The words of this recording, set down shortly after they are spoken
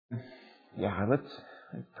Yeah, let's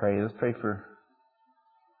pray. Let's pray for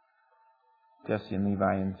Jesse and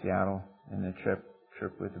Levi in Seattle and the trip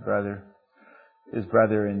with the brother. His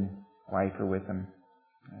brother and wife are with him.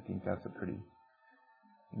 I think that's a pretty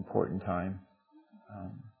important time.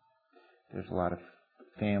 There's a lot of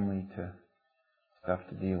family stuff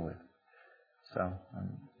to deal with. So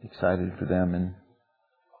I'm excited for them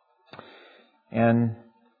and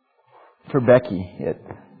for Becky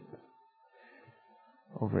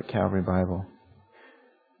over at Calvary Bible.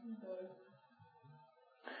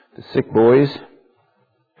 The sick boys.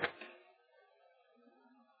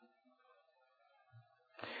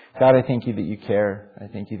 God, I thank you that you care. I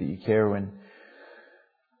thank you that you care when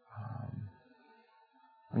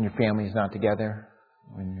your family's not together,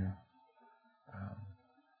 when your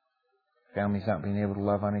family's not being able to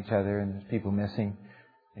love on each other and there's people missing.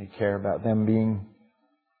 You care about them being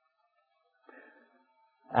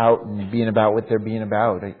out and being about what they're being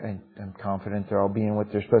about. I'm confident they're all being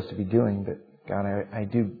what they're supposed to be doing, but God, I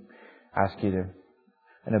do ask you to.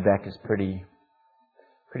 I know Becca's pretty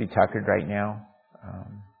tuckered right now.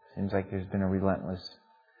 Seems like there's been a relentless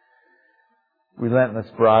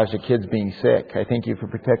barrage of kids being sick. I thank you for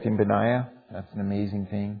protecting Benaiah. That's an amazing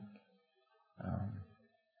thing.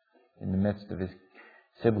 In the midst of his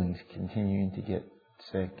siblings continuing to get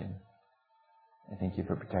sick, and I thank you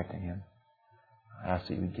for protecting him. I ask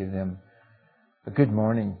that you would give them a good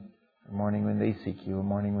morning, a morning when they seek you, a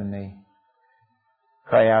morning when they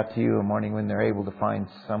cry out to you, a morning when they're able to find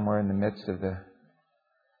somewhere in the midst of the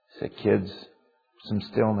sick kids some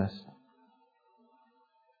stillness.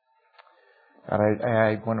 God,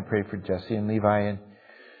 I want to pray for Jesse and Levi and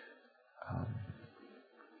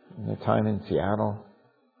their time in Seattle.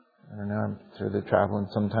 I don't know, I'm sure they're traveling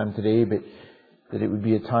sometime today, but that it would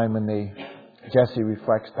be a time when Jesse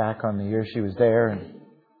reflects back on the year she was there and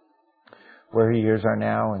where her years are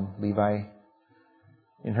now, and Levi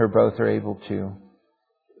and her both are able to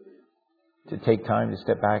take time to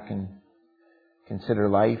step back and consider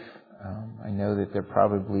life. I know that they're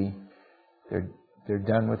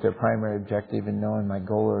done with their primary objective in knowing my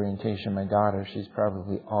goal orientation. My daughter, she's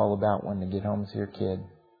probably all about wanting to get home to her kid.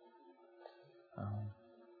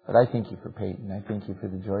 But I thank you for Peyton. I thank you for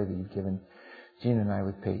the joy that you've given Gina and I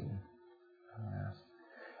with Peyton.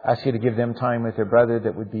 I ask you to give them time with their brother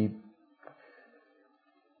that would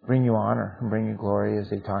bring you honor and bring you glory as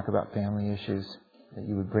they talk about family issues, that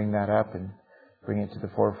you would bring that up and bring it to the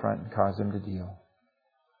forefront and cause them to deal.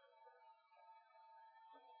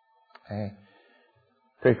 I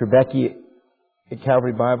pray for Becky at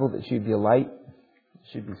Calvary Bible that she'd be a light, that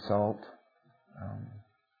she'd be salt,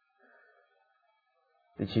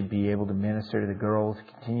 that she'd be able to minister to the girls,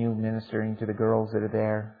 continue ministering to the girls that are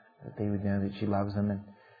there, that they would know that she loves them and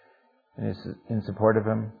is in support of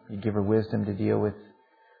them. You give her wisdom to deal with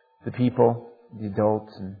the people, the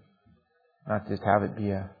adults, and not just have it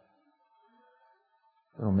be a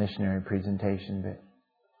little missionary presentation, but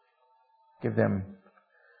give them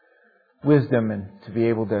wisdom and to be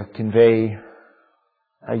able to convey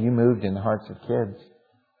how you moved in the hearts of kids.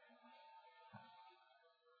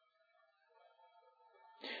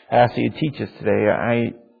 I ask that you teach us today.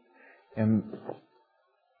 I am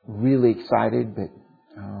really excited, but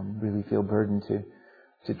really feel burdened to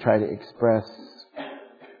try to express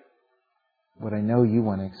what I know you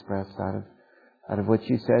want to express out of what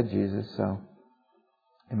you said, Jesus. So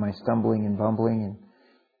in my stumbling and bumbling and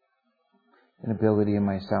inability in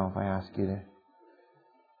myself, I ask you to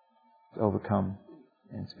overcome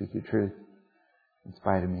and speak your truth in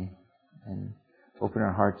spite of me, and open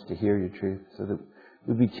our hearts to hear your truth so that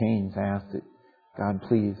we'll be changed. I ask that, God,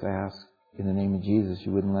 please, I ask in the name of Jesus,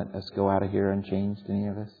 you wouldn't let us go out of here unchanged, any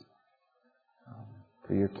of us,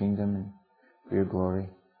 for your kingdom and for your glory,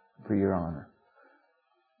 for your honor.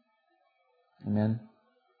 Amen.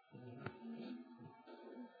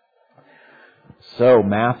 So,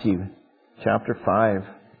 Matthew chapter 5.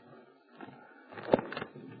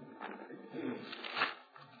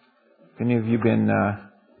 Any of you been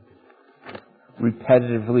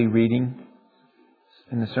repetitively reading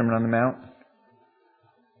in the Sermon on the Mount?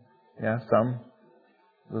 Yeah, some?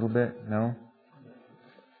 A little bit? No?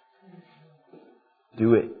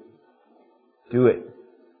 Do it. Do it.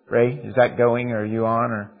 Ray, is that going, or are you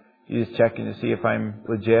on, or you just checking to see if I'm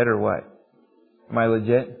legit or what? Am I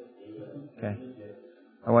legit? Okay.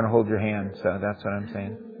 I want to hold your hand, so that's what I'm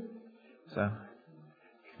saying. So,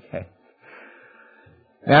 okay.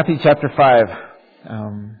 Matthew chapter 5.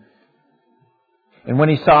 And when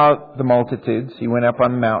he saw the multitudes, he went up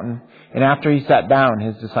on the mountain. And after he sat down,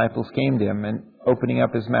 his disciples came to him, and opening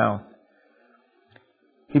up his mouth,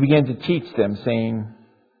 he began to teach them, saying,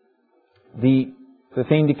 The the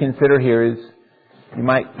thing to consider here is you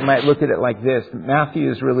might look at it like this. Matthew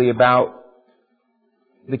is really about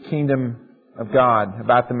the kingdom of God,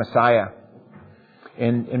 about the Messiah.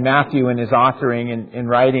 And Matthew, in his authoring and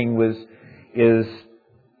writing, is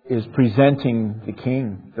presenting the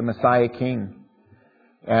King, the Messiah King,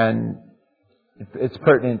 and was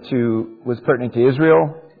pertinent to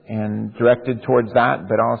Israel and directed towards that,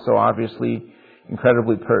 but also obviously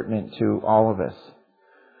incredibly pertinent to all of us.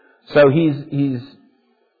 So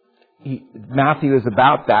Matthew is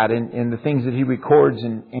about that, and the things that he records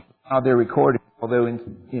and how they're recorded, although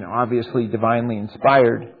obviously divinely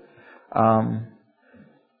inspired,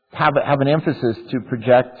 have an emphasis to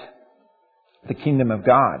project the kingdom of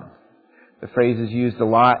God. The phrase is used a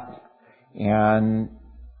lot, and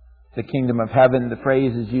the kingdom of heaven, the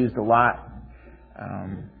phrase is used a lot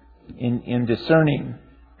in discerning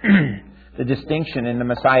the distinction in the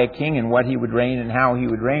Messiah King and what he would reign and how he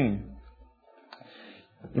would reign.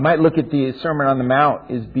 You might look at the Sermon on the Mount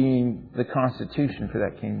as being the constitution for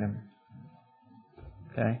that kingdom.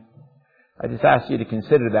 Okay? I just ask you to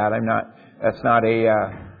consider that. That's not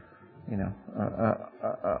a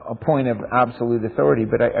point of absolute authority,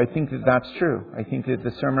 but I think that that's true. I think that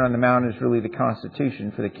the Sermon on the Mount is really the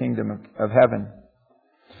constitution for the kingdom of heaven.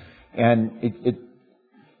 And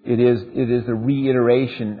it is a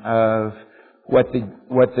reiteration of what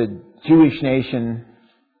the Jewish nation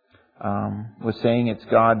was saying. It's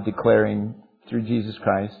God declaring through Jesus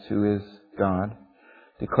Christ, who is God,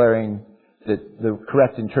 declaring the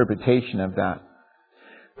correct interpretation of that.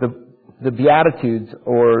 The Beatitudes,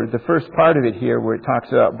 or the first part of it here where it talks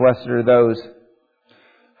about blessed are those,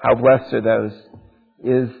 how blessed are those,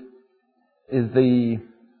 is the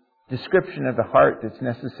description of the heart that's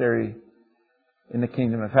necessary in the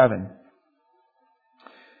kingdom of heaven.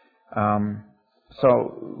 I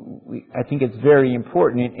think it's very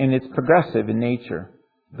important, and it's progressive in nature,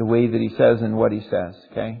 the way that he says and what he says.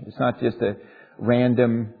 Okay, it's not just a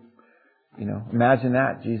random. Imagine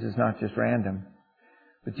that Jesus is not just random,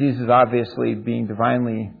 but Jesus obviously being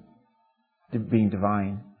divine,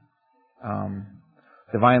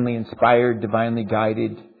 divinely inspired, divinely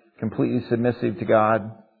guided, completely submissive to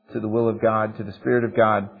God, to the will of God, to the Spirit of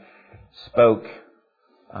God, spoke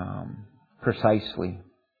precisely.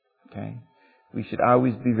 Okay. We should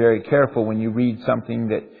always be very careful when you read something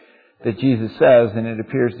that Jesus says and it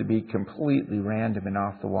appears to be completely random and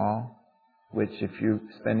off the wall, which if you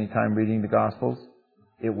spend any time reading the Gospels,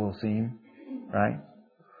 it will seem, right?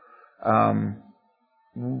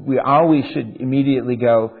 We always should immediately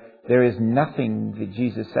go, there is nothing that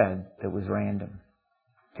Jesus said that was random.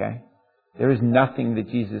 Okay? There is nothing that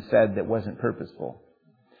Jesus said that wasn't purposeful.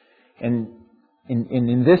 And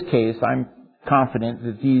in this case, I'm confident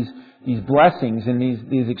that these blessings and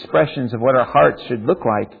these expressions of what our hearts should look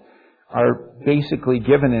like are basically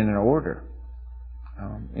given in an order,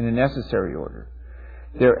 in a necessary order.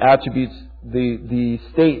 They're attributes, the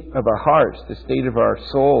state of our hearts, the state of our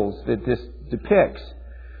souls that this depicts,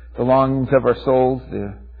 the longings of our souls,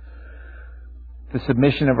 the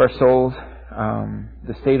submission of our souls,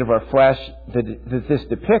 the state of our flesh that this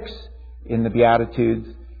depicts in the Beatitudes,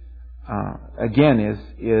 again,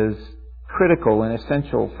 is critical and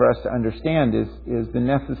essential for us to understand is the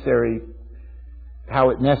necessary, how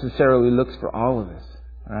it necessarily looks for all of us,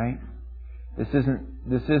 right? This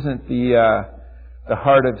isn't the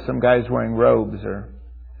heart of some guys wearing robes or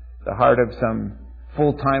the heart of some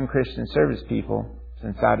full-time Christian service people,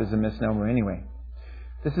 since that is a misnomer anyway.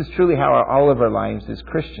 This is truly how all of our lives as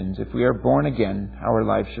Christians, if we are born again, how our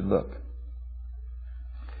lives should look.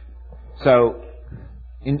 So,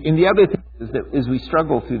 in the other thing is that as we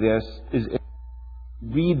struggle through this, is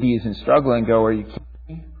read these and struggle and go, are you kidding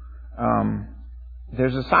me?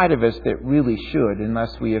 There's a side of us that really should,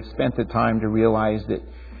 unless we have spent the time to realize that,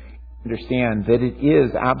 understand that it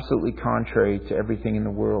is absolutely contrary to everything in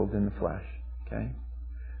the world in the flesh. Okay?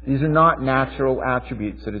 These are not natural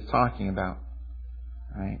attributes that it's talking about.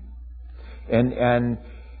 Right? And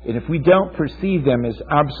if we don't perceive them as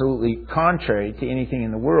absolutely contrary to anything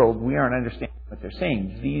in the world, we aren't understanding what they're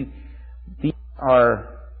saying. These are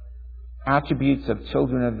attributes of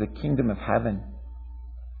children of the kingdom of heaven,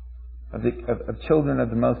 of children of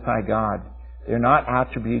the Most High God. They're not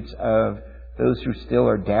attributes of those who still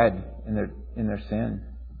are dead in their sin.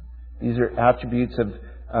 These are attributes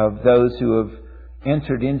of those who have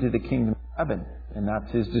entered into the kingdom of heaven. And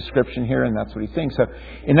that's his description here, and that's what he's saying. So,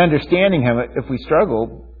 in understanding him, if we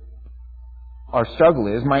struggle, our struggle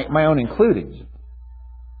is, my own included,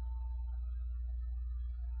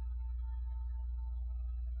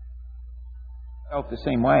 felt the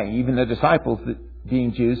same way. Even the disciples,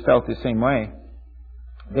 being Jews, felt the same way.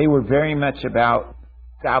 They were very much about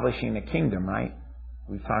establishing a kingdom, right?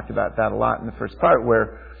 We've talked about that a lot in the first part,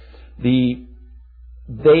 where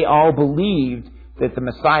they all believed that the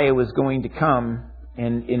Messiah was going to come,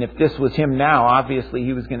 and if this was him now, obviously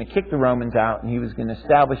he was going to kick the Romans out and he was going to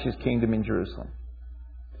establish his kingdom in Jerusalem.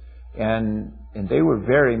 And they were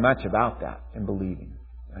very much about that and believing.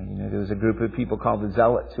 There was a group of people called the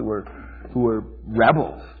Zealots who were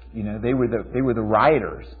rebels. They were the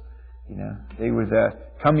rioters. They were the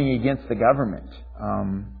coming against the government.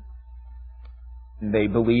 And they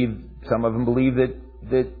believed, some of them believed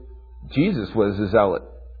that Jesus was a zealot.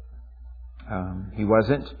 He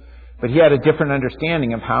wasn't, but he had a different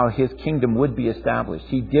understanding of how his kingdom would be established.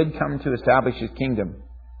 He did come to establish his kingdom.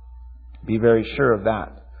 Be very sure of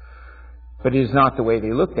that. But it is not the way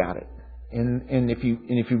they looked at it. And if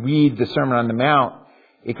you read the Sermon on the Mount,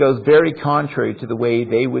 it goes very contrary to the way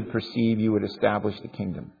they would perceive you would establish the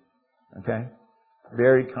kingdom. Okay?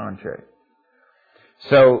 Very contrary.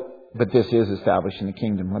 But this is establishing the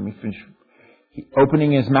kingdom. Let me finish.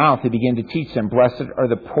 Opening his mouth, he began to teach them, "Blessed are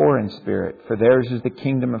the poor in spirit, for theirs is the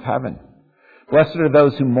kingdom of heaven. Blessed are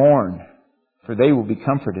those who mourn, for they will be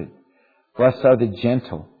comforted. Blessed are the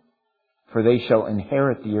gentle, for they shall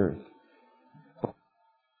inherit the earth.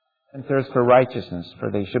 And thirst for righteousness, for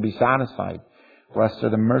they shall be satisfied. Blessed are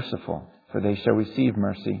the merciful, for they shall receive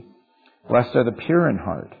mercy. Blessed are the pure in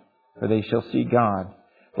heart, for they shall see God.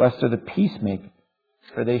 Blessed are the peacemakers,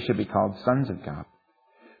 for they shall be called sons of God.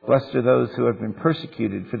 Blessed are those who have been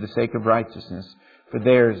persecuted for the sake of righteousness, for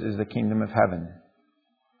theirs is the kingdom of heaven.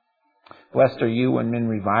 Blessed are you when men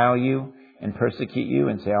revile you and persecute you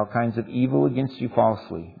and say all kinds of evil against you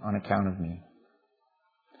falsely on account of me."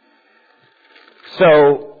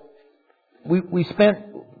 So we spent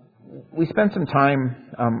some time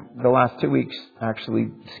the last 2 weeks,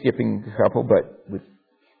 actually skipping a couple, but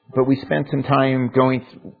we spent some time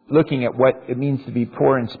looking at what it means to be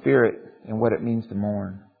poor in spirit and what it means to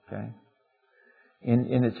mourn. Okay,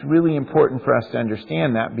 and it's really important for us to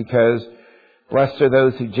understand that, because blessed are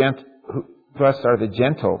those blessed are the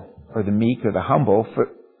gentle, or the meek, or the humble, for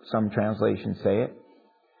some translations say it,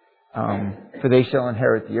 for they shall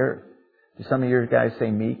inherit the earth. Do some of your guys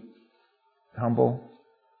say meek, humble,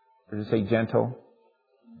 or does it say gentle?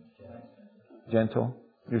 Gentle.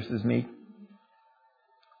 Yours is meek.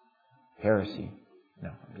 Heresy. No,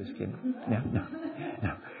 I'm just kidding.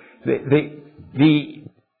 No. The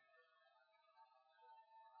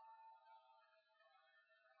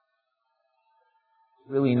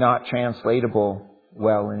really not translatable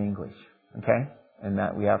well in English. Okay? And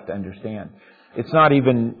that we have to understand. It's not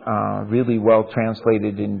even really well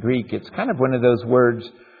translated in Greek. It's kind of one of those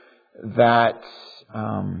words that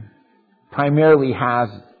primarily has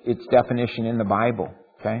its definition in the Bible.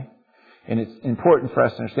 Okay? And it's important for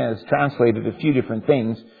us to understand it's translated a few different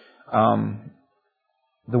things.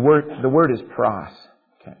 The word is pros,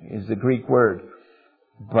 okay, is the Greek word.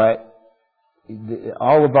 But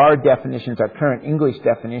all of our definitions, our current English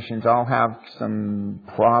definitions, all have some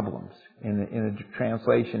problems in a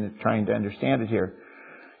translation trying to understand it here.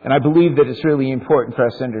 And I believe that it's really important for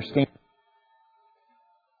us to understand.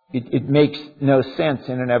 It makes no sense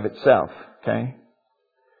in and of itself, okay?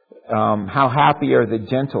 How happy are the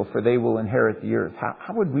gentle, for they will inherit the earth.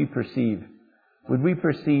 How would we perceive? Would we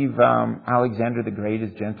perceive Alexander the Great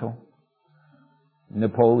as gentle?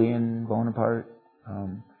 Napoleon Bonaparte?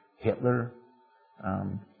 Hitler?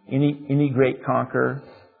 Any great conqueror?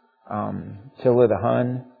 Attila the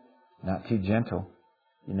Hun? Not too gentle.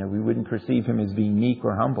 We wouldn't perceive him as being meek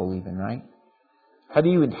or humble even, right? How do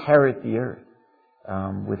you inherit the earth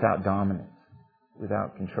without dominance,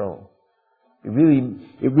 without control? It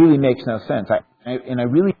really makes no sense. I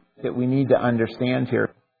really think that we need to understand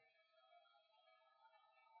here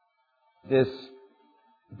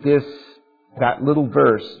that little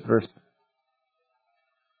verse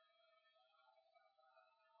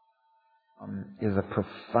is a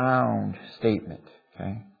profound statement.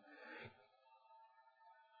 Okay,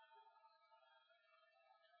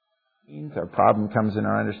 our problem comes in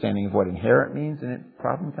our understanding of what inherit means, and the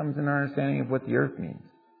problem comes in our understanding of what the earth means.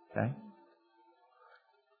 Okay.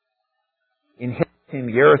 Inheriting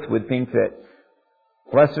the earth would think that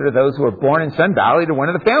blessed are those who are born in Sun Valley to one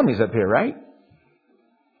of the families up here, right?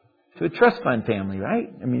 To a trust fund family,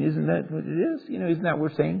 right? I mean, isn't that what it is? Isn't that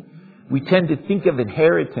what we're saying? We tend to think of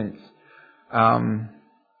inheritance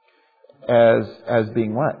as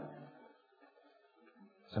being what?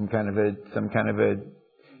 Some kind of a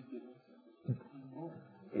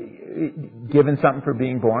given something for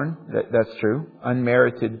being born. That's true.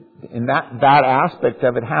 Unmerited. And that aspect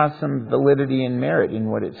of it has some validity and merit in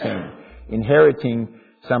what it's saying. Inheriting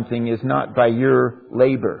something is not by your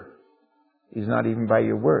labor. is not even by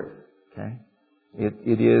your worth. Okay?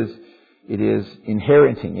 It is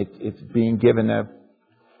inheriting. It's being given a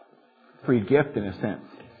free gift in a sense.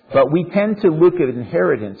 But we tend to look at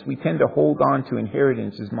inheritance. We tend to hold on to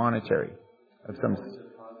inheritance as monetary. Of some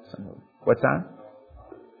what's that?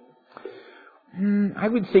 I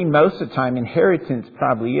would say most of the time inheritance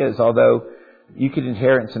probably is, although you could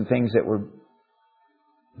inherit some things that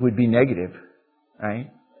would be negative,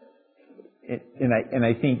 right? And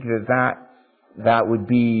I think that would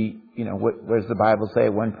be, what does the Bible say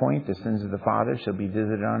at one point? The sins of the father shall be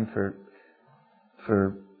visited on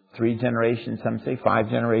for 3 generations, some say 5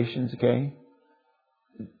 generations, okay?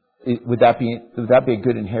 Would that be a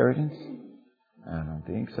good inheritance? I don't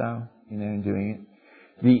think so. In doing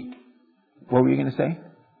it. What were you going to say?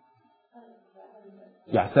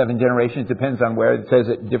 Yeah, 7 generations. Depends on where. It says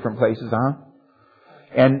it in different places, huh?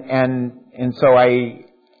 And so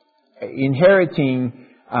inheriting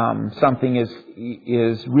something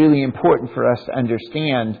is really important for us to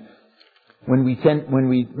understand. When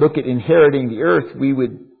we look at inheriting the earth, we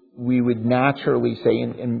would naturally say,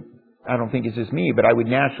 and I don't think it's just me, but I would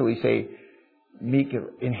naturally say,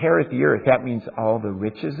 inherit the earth. That means all the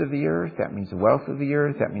riches of the earth. That means the wealth of the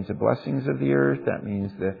earth. That means the blessings of the earth. That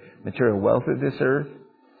means the material wealth of this earth.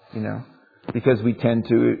 Because we tend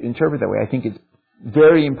to interpret that way. I think it's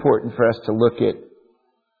very important for us to look at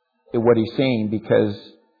what he's saying, because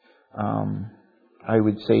I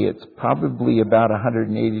would say it's probably about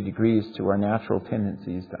 180 degrees to our natural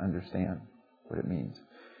tendencies to understand what it means.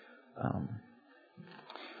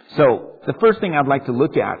 So the first thing I'd like to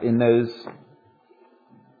look at in those,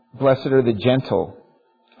 blessed are the gentle,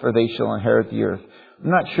 for they shall inherit the earth. I'm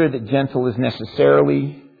not sure that gentle is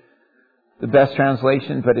necessarily the best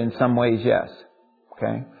translation, but in some ways, yes.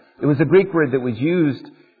 Okay? It was a Greek word that was used,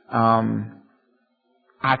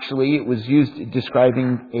 actually, it was used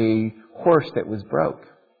describing a horse that was broke.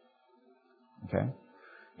 Okay?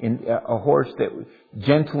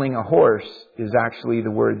 Gentling a horse is actually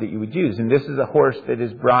the word that you would use. And this is a horse that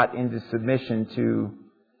is brought into submission to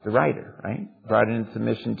the rider, right? Brought into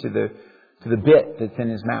submission to the bit that's in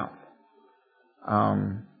his mouth.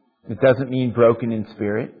 It doesn't mean broken in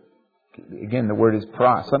spirit. Again, the word is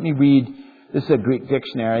pros. Let me read. This is a Greek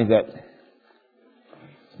dictionary that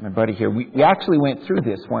my buddy here. We actually went through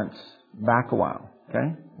this once back a while.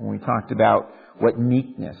 Okay, when we talked about what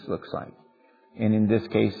meekness looks like, and in this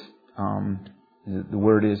case, the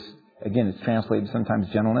word is, again, it's translated sometimes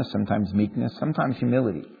gentleness, sometimes meekness, sometimes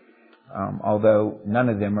humility. Although none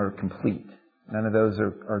of them are complete. None of those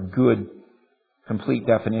are good, complete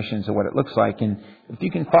definitions of what it looks like. And if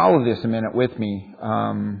you can follow this a minute with me,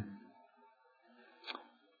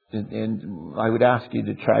 and I would ask you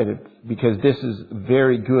to try to, because this is a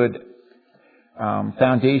very good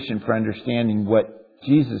foundation for understanding what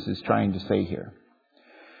Jesus is trying to say here.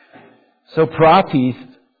 So pratis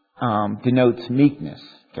denotes meekness.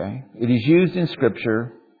 Okay, it is used in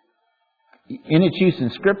Scripture. In its use in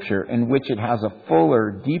Scripture, in which it has a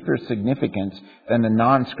fuller, deeper significance than the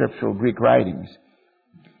non-scriptural Greek writings.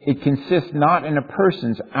 It consists not in a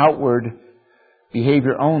person's outward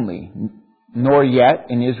behavior only, nor yet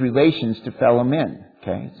in his relations to fellow men.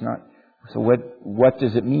 Okay, it's not. So what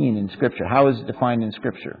does it mean in Scripture? How is it defined in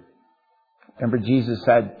Scripture? Remember, Jesus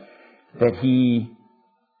said that he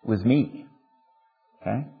was meek.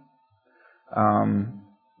 Okay.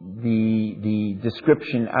 The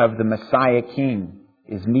description of the Messiah King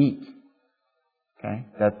is meek. Okay,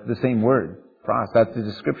 that's the same word. Pros. That's the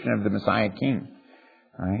description of the Messiah King.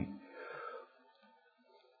 All right.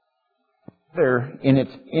 There, in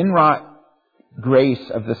its inwrought grace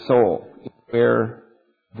of the soul, where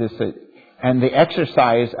this and the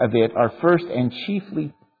exercise of it are first and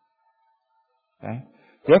chiefly. Okay,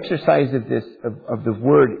 the exercise of this of the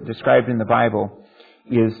word described in the Bible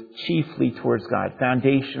is chiefly towards God,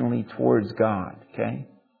 foundationally towards God. Okay,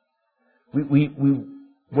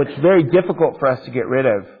 what's very difficult for us to get rid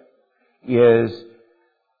of is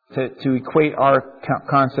to equate our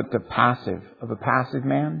concept of a passive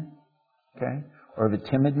man, okay, or of a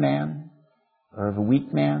timid man, or of a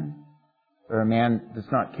weak man, or a man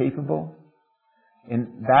that's not capable,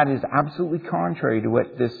 and that is absolutely contrary to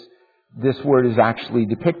what this word is actually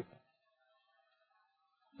depicting.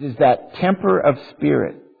 Is that temper of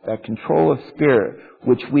spirit, that control of spirit,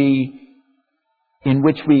 in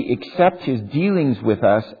which we accept His dealings with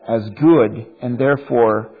us as good, and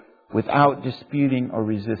therefore without disputing or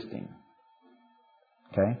resisting.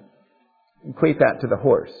 Okay? Equate that to the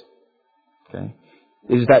horse. Okay?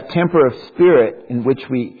 It is that temper of spirit in which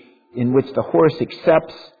the horse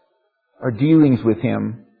accepts our dealings with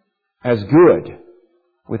him as good,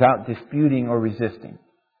 without disputing or resisting.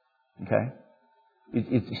 Okay?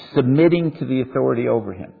 It's submitting to the authority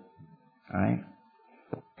over him. All right?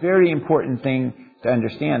 Very important thing to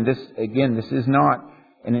understand. This is not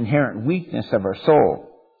an inherent weakness of our soul.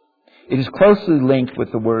 It is closely linked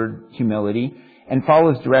with the word humility and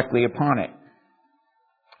follows directly upon it.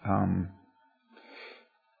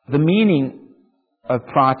 The meaning of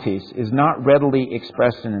prates is not readily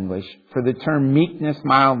expressed in English, for the term meekness,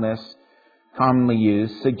 mildness, commonly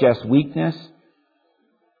used, suggests weakness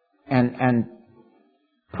and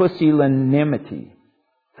pusillanimity.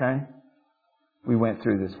 Okay? We went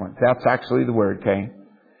through this one. That's actually the word, okay?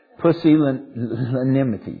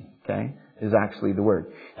 Pusillanimity, okay, is actually the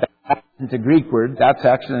word. It's a Greek word. That's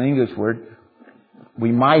actually an English word.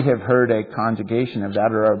 We might have heard a conjugation of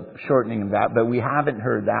that or a shortening of that, but we haven't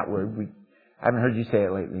heard that word. We haven't heard you say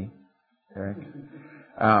it lately, Eric.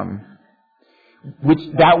 Which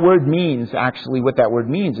that word means, actually what that word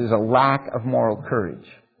means is a lack of moral courage.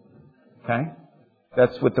 Okay?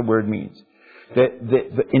 That's what the word means.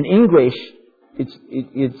 In English,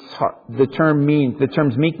 the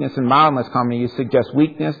terms meekness and mildness commonly used suggest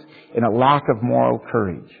weakness and a lack of moral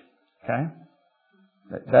courage. Okay?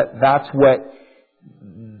 That's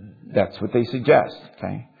what they suggest.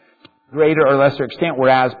 Okay? Greater or lesser extent,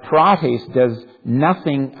 whereas prates does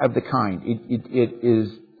nothing of the kind. It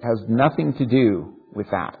has nothing to do with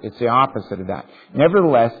that. It's the opposite of that.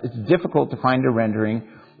 Nevertheless, it's difficult to find a rendering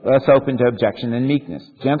less open to objection than meekness.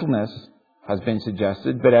 Gentleness has been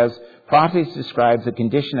suggested, but as prates describes a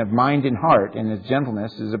condition of mind and heart, and as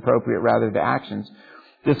gentleness is appropriate rather to actions,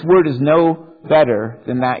 this word is no better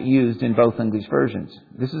than that used in both English versions.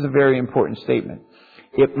 This is a very important statement.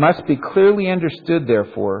 It must be clearly understood,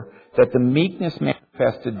 therefore, that the meekness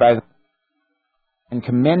manifested by the and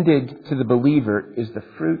commended to the believer is the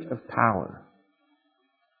fruit of power.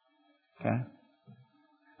 Okay?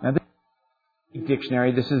 Now, this is a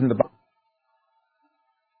dictionary. This isn't the Bible.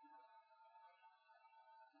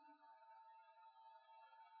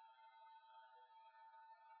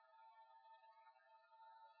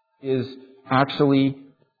 Is actually,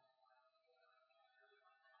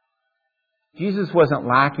 Jesus wasn't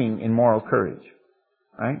lacking in moral courage,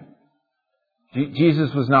 right?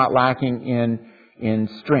 Jesus was not lacking in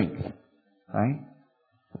strength, right?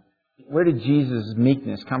 Where did Jesus'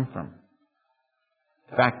 meekness come from?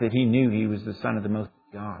 The fact that he knew he was the Son of the Most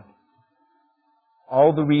High God.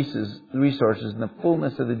 All the resources and the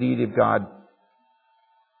fullness of the deity of God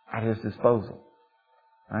at his disposal,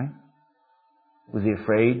 right? Was he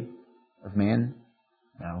afraid of men?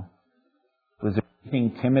 No. Was there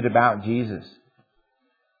anything timid about Jesus?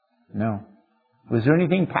 No. Was there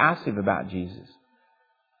anything passive about Jesus?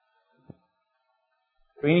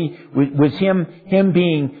 Was him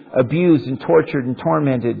being abused and tortured and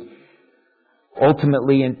tormented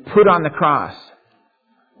ultimately and put on the cross,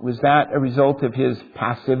 was that a result of his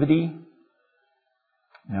passivity?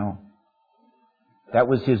 No. That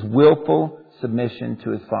was his willful submission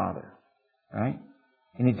to his Father. Right?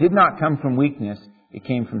 And it did not come from weakness, it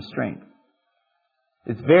came from strength.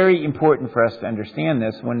 It's very important for us to understand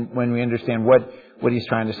this when we understand what he's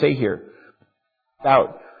trying to say here.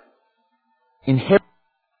 About inherit.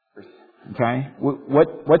 Okay?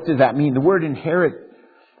 What does that mean? The word inherit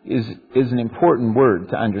is an important word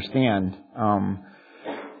to understand.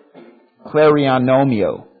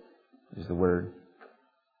 Klerionomio is the word.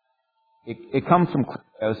 It comes from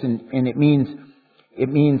kleros, and it means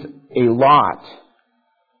a lot,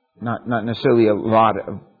 not necessarily a lot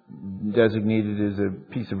of designated as a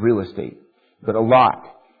piece of real estate, but a lot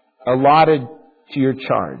allotted to your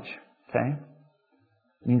charge. Okay,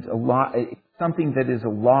 it means a lot, something that is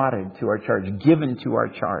allotted to our charge, given to our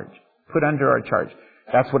charge, put under our charge.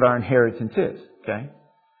 That's what our inheritance is. Okay,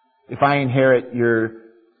 if I inherit your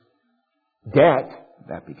debt,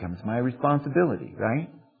 that becomes my responsibility, right?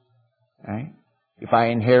 Right? If I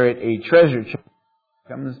inherit a treasure, it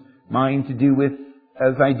becomes mine to do with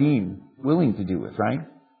as I deem willing to do with, right?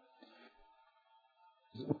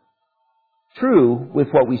 True with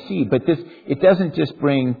what we see, but it doesn't just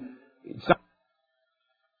bring some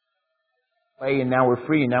way and now we're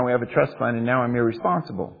free and now we have a trust fund and now I'm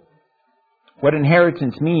irresponsible. What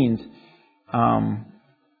inheritance means,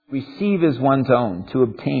 receive as one's own, to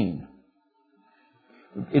obtain.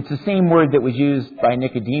 It's the same word that was used by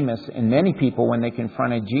Nicodemus and many people when they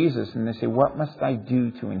confronted Jesus and they say, what must I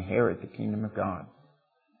do to inherit the kingdom of God?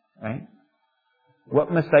 Right?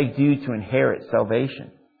 What must I do to inherit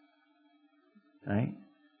salvation? Right?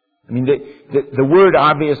 I mean, the word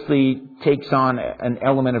obviously takes on an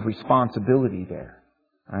element of responsibility there.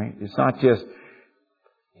 Right? It's not just,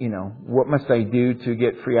 what must I do to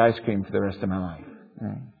get free ice cream for the rest of my life?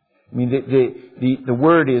 Right? I mean, the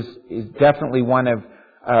word is definitely one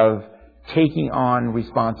of taking on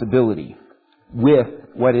responsibility with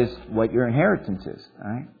what your inheritance is.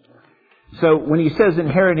 All right. So when he says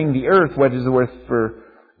inheriting the earth, what is the word for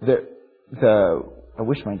the? I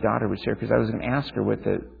wish my daughter was here because I was going to ask her what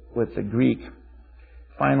the Greek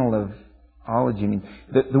final of ology means.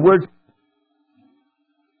 The word,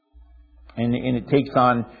 and it takes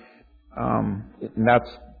on, and that's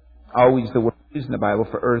always the word used in the Bible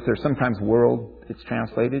for earth, or sometimes world. It's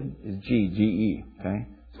translated is G-E. Okay,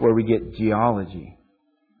 it's where we get geology.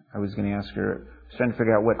 I was going to ask her. I was trying to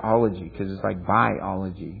figure out what ology, because it's like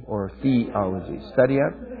biology or theology. Study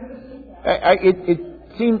up.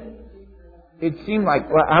 It seemed like,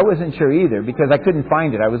 well, I wasn't sure either because I couldn't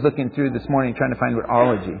find it. I was looking through this morning trying to find what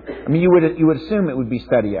ology. I mean, you would assume it would be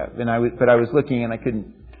study up, but I was looking and I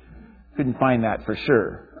couldn't find that for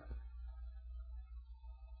sure.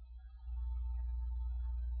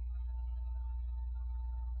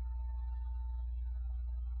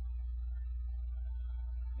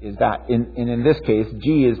 Is that in this case,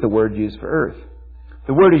 G is the word used for earth.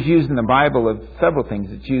 The word is used in the Bible of several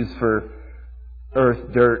things. It's used for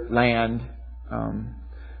earth, dirt, land,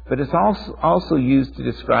 but it's also used to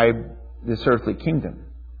describe this earthly kingdom.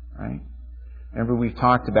 Right? Remember, we've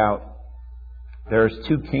talked about there's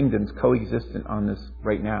two kingdoms coexistent on this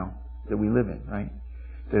right now that we live in. Right?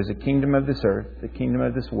 There's a kingdom of this earth, the kingdom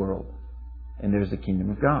of this world, and there's the kingdom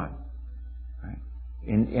of God. Right?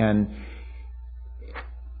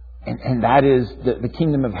 And that is the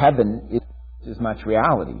kingdom of heaven is as much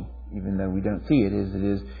reality, even though we don't see it,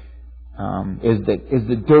 is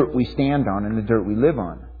the dirt we stand on and the dirt we live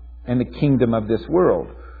on, and the kingdom of this world.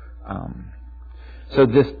 So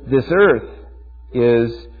this earth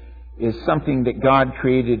is something that God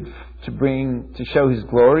created to show His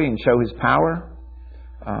glory and show His power.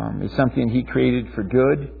 It's something He created for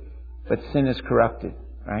good, but sin is corrupted.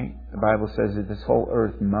 Right? The Bible says that this whole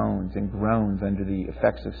earth moans and groans under the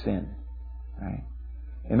effects of sin. Right?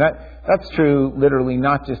 And that's true literally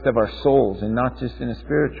not just of our souls and not just in a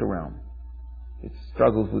spiritual realm. It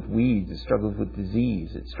struggles with weeds, it struggles with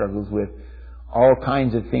disease, it struggles with all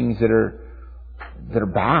kinds of things that are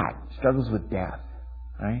bad. It struggles with death.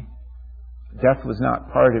 Right? Death was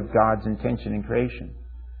not part of God's intention in creation.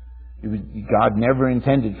 God never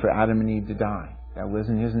intended for Adam and Eve to die. That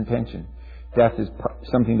wasn't His intention. Death is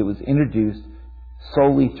something that was introduced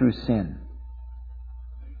solely through sin.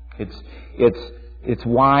 It's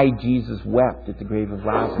why Jesus wept at the grave of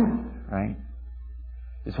Lazarus, right?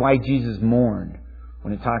 It's why Jesus mourned.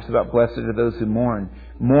 When it talks about blessed are those who mourn.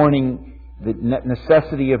 Mourning, the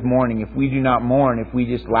necessity of mourning. If we do not mourn, if we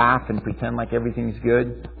just laugh and pretend like everything's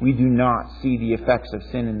good, we do not see the effects of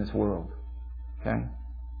sin in this world. Okay?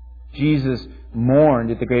 Jesus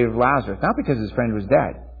mourned at the grave of Lazarus, not because his friend was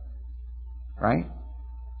dead. Right?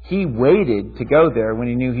 He waited to go there when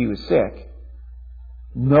he knew he was sick,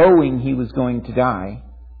 knowing he was going to die,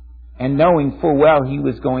 and knowing full well he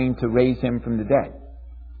was going to raise him from the dead.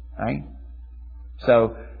 Right?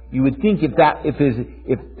 So you would think if that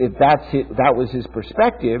was his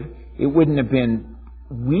perspective, it wouldn't have been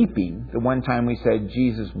weeping. The one time we said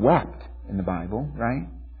Jesus wept in the Bible, right?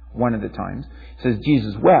 One of the times it says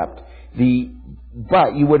Jesus wept.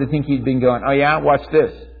 But you would have think he'd been going, oh yeah, watch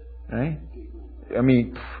this, right? I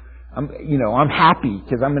mean, I'm happy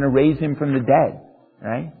because I'm going to raise him from the dead,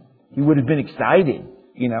 right? He would have been excited,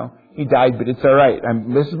 He died, but it's all right.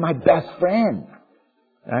 This is my best friend,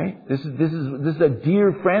 right? This is a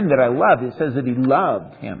dear friend that I love. It says that he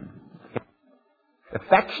loved him,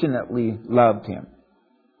 affectionately loved him,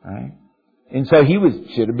 right? And so he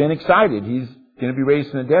should have been excited. He's going to be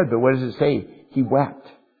raised from the dead. But what does it say? He wept.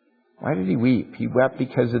 Why did he weep? He wept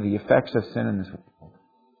because of the effects of sin in this world.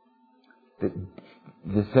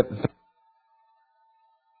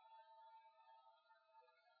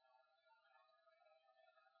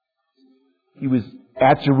 He was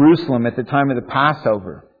at Jerusalem at the time of the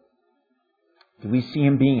Passover. Do we see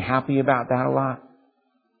him being happy about that a lot?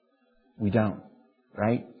 We don't,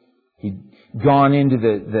 right? He'd gone into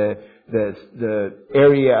the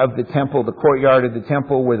area of the temple, the courtyard of the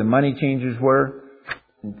temple where the money changers were.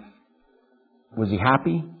 Was he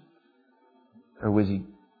happy? Or was he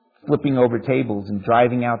flipping over tables and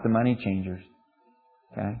driving out the money changers?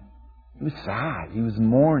 Okay? He was sad. He was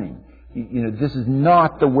mourning. This is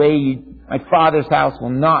not the way my Father's house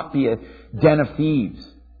will not be a den of thieves.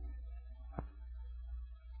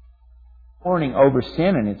 Mourning over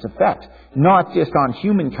sin and its effects. Not just on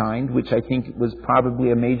humankind, which I think was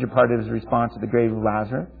probably a major part of his response to the grave of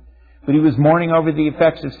Lazarus, But He was mourning over the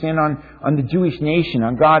effects of sin on the Jewish nation,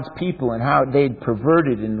 on God's people, and how they'd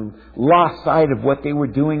perverted and lost sight of what they were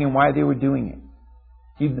doing and why they were doing it.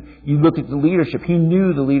 You look at the leadership. He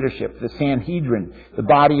knew the leadership, the Sanhedrin, the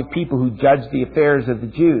body of people who judged the affairs of the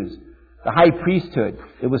Jews. The high priesthood,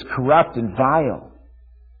 it was corrupt and vile.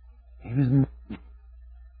 He was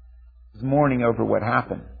mourning over what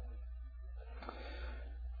happened.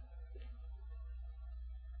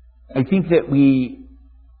 I think that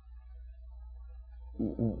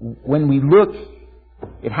when we look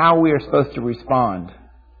at how we are supposed to respond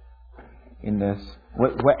in this,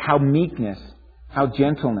 how meekness, how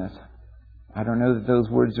gentleness, I don't know that those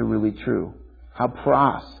words are really true. How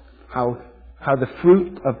pros, how the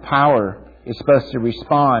fruit of power is supposed to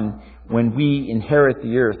respond when we inherit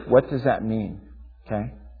the earth. What does that mean?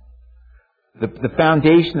 Okay? The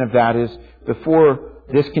foundation of that is before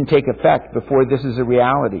this can take effect, before this is a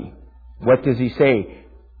reality. What does He say?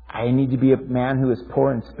 I need to be a man who is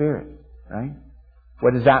poor in spirit. Right?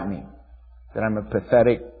 What does that mean? That I'm a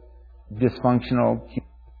pathetic, dysfunctional human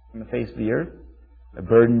on the face of the earth? A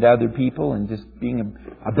burden to other people and just being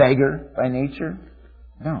a beggar by nature?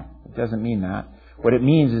 No, it doesn't mean that. What it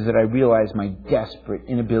means is that I realize my desperate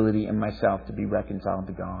inability in myself to be reconciled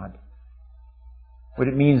to God. What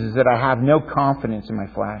it means is that I have no confidence in my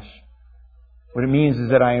flesh. What it means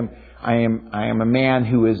is that I am a man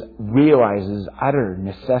who realizes utter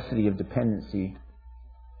necessity of dependency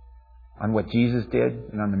on what Jesus did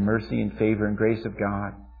and on the mercy and favor and grace of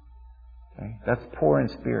God. Okay? That's poor in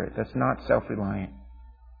spirit. That's not self-reliant.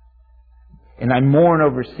 And I mourn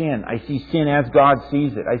over sin. I see sin as God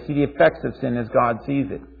sees it. I see the effects of sin as God sees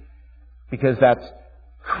it. Because that's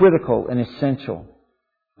critical and essential.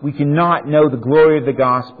 We cannot know the glory of the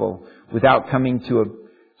gospel without coming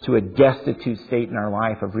to a destitute state in our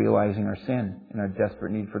life of realizing our sin and our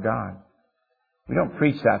desperate need for God. We don't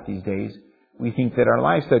preach that these days. We think that our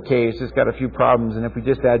life's okay, it's just got a few problems, and if we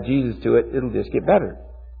just add Jesus to it, it'll just get better.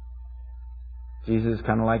 Jesus is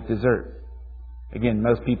kind of like dessert. Again,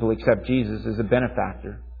 most people accept Jesus as a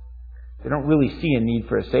benefactor. They don't really see a need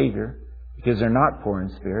for a Savior because they're not poor in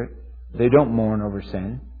spirit. They don't mourn over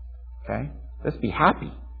sin. Okay? Let's be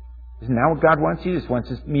happy. Isn't that what God wants? He just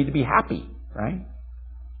wants me to be happy, right?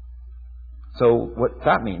 So what's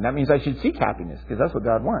that mean? That means I should seek happiness because that's what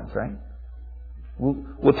God wants, right?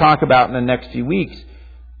 We'll talk about in the next few weeks.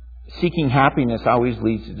 Seeking happiness always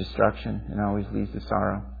leads to destruction and always leads to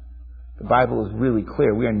sorrow. The Bible is really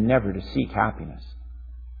clear. We are never to seek happiness.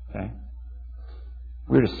 Okay?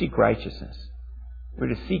 We're to seek righteousness. We're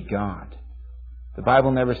to seek God. The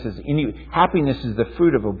Bible never says happiness is the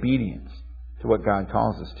fruit of obedience to what God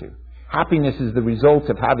calls us to. Happiness is the result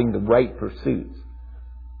of having the right pursuits.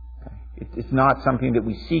 Okay? It's not something that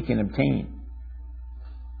we seek and obtain.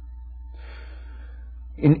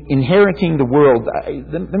 Inheriting the world.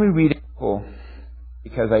 Let me read it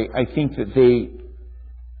because I think that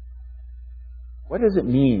what does it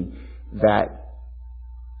mean that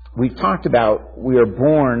we've talked about we are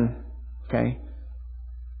born, okay,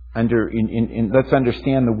 let's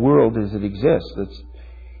understand the world as it exists.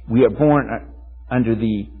 We are born under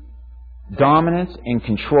the dominance and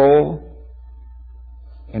control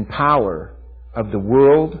and power of the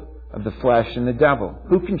world, of the flesh, and the devil.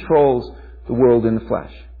 Who controls the world and the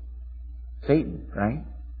flesh? Satan, right?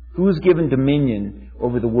 Who is given dominion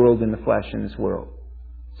over the world and the flesh in this world?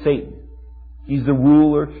 Satan. He's the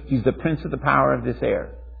ruler. He's the prince of the power of this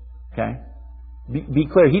air. Okay? Be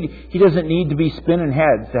clear. He doesn't need to be spinning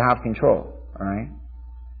heads to have control. All right?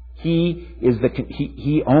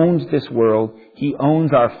 He owns this world. He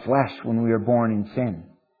owns our flesh when we are born in sin.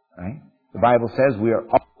 Right? The Bible says we are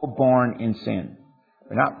all born in sin.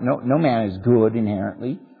 No man is good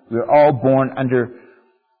inherently. We are all born under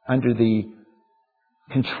the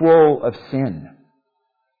control of sin,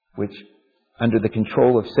 which under the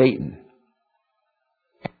control of Satan.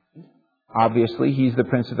 Obviously, he's the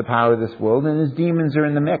prince of the power of this world, and his demons are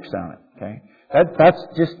in the mix on it. Okay, that's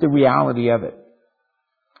just the reality of it.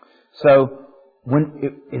 So, what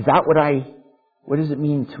does it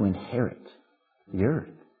mean to inherit the earth?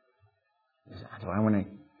 Do I want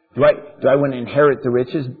to inherit the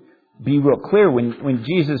riches? Be real clear. When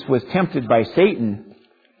Jesus was tempted by Satan,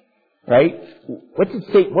 right?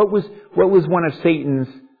 What was one of Satan's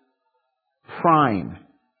prime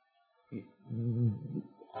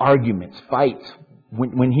arguments, fights,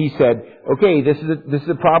 when he said, "Okay, this is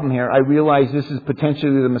the problem here. I realize this is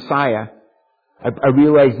potentially the Messiah. I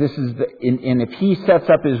realize this is and if he sets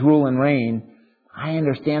up his rule and reign, I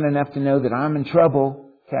understand enough to know that I'm in trouble."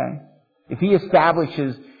 Okay, if he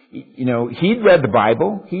establishes, he'd read the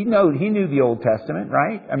Bible. He knew the Old Testament,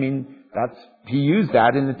 right? I mean, he used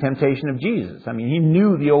that in the temptation of Jesus. I mean, he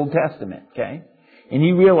knew the Old Testament, okay? And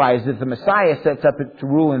he realized that the Messiah sets up to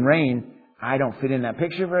rule and reign. I don't fit in that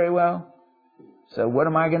picture very well. So what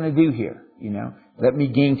am I going to do here? Let me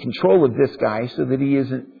gain control of this guy so that he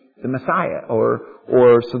isn't the Messiah, or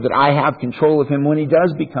so that I have control of him when he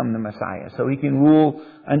does become the Messiah, so he can rule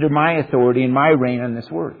under my authority and my reign on this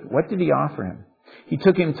earth. What did he offer him? He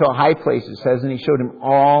took him to a high place, it says, and he showed him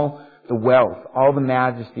all the wealth, all the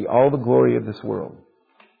majesty, all the glory of this world.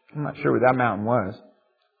 I'm not sure where that mountain was.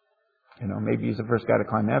 Maybe he's the first guy to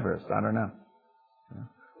climb Everest. I don't know.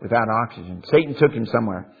 Without oxygen. Satan took him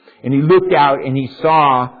somewhere. And he looked out and he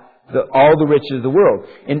saw all the riches of the world.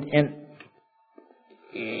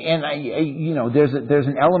 There's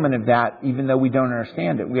an element of that, even though we don't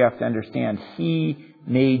understand it. We have to understand he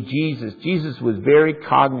made Jesus. Jesus was very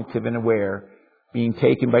cognitive and aware, being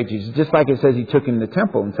taken by Jesus. Just like it says he took him to the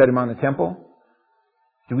temple and set him on the temple.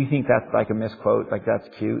 Do we think that's like a misquote? Like that's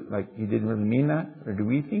cute? Like he didn't really mean that? Or do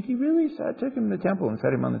we think he really took him to the temple and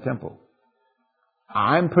set him on the temple?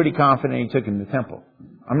 I'm pretty confident he took him to the temple.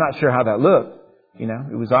 I'm not sure how that looked.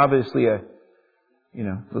 It was obviously a,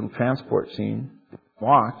 little transport scene.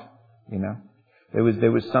 Walked, There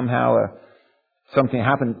was somehow something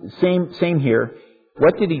happened. Same here.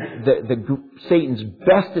 What did Satan's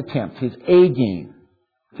best attempt, his A game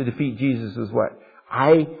to defeat Jesus was what?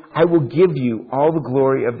 I will give you all the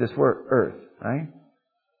glory of this earth, right?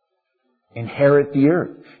 Inherit the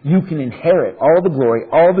earth. You can inherit all the glory,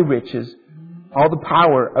 all the riches, all the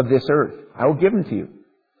power of this earth. I will give them to you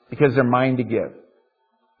because they're mine to give.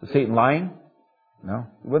 Was Satan lying? No,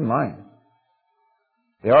 he wasn't lying.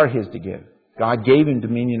 They are his to give. God gave him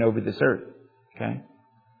dominion over this earth. Okay?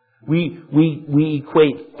 We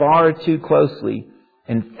equate far too closely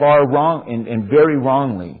and far wrong and very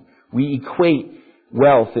wrongly. We equate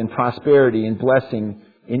wealth and prosperity and blessing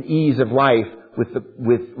and ease of life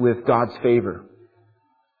with God's favor.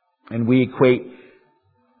 And we equate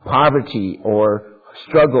poverty or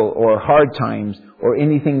struggle or hard times or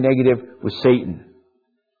anything negative with Satan.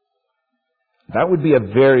 That would be a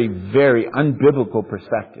very, very unbiblical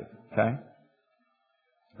perspective. Okay?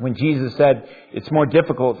 When Jesus said it's more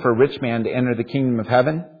difficult for a rich man to enter the kingdom of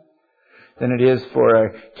heaven than it is for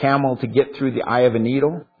a camel to get through the eye of a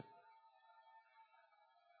needle.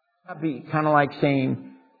 That'd be kind of like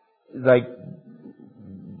saying, like,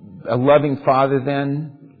 a loving father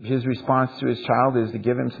then, his response to his child is to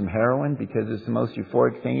give him some heroin because it's the most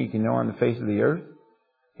euphoric thing you can know on the face of the earth.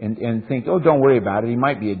 And think, oh, don't worry about it. He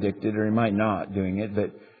might be addicted or he might not doing it.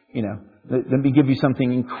 But, let me give you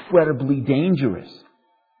something incredibly dangerous.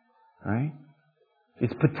 Right?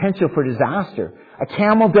 It's potential for disaster. A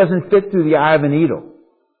camel doesn't fit through the eye of a needle.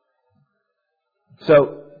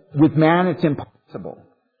 So, with man it's impossible,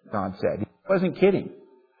 God said. He wasn't kidding.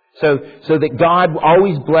 So that God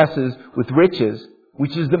always blesses with riches,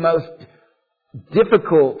 which is the most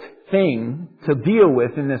difficult thing to deal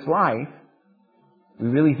with in this life. We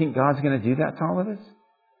really think God's going to do that to all of us?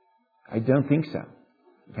 I don't think so.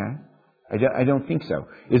 Okay? I don't think so.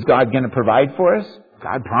 Is God going to provide for us?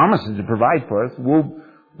 God promises to provide for us.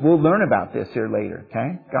 We'll learn about this here later.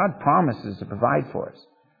 Okay? God promises to provide for us.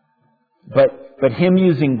 But Him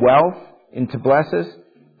using wealth and to bless us,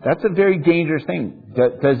 that's a very dangerous thing.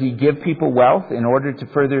 Does He give people wealth in order to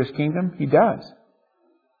further His kingdom? He does.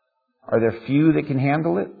 Are there few that can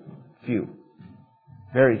handle it? Few.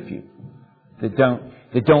 Very few. That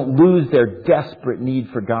don't lose their desperate need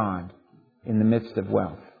for God in the midst of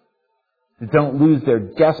wealth. That don't lose their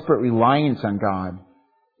desperate reliance on God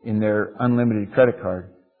in their unlimited credit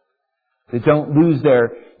card. That don't lose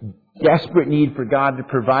their desperate need for God to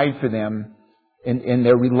provide for them and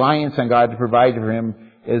their reliance on God to provide for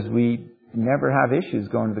Him as we never have issues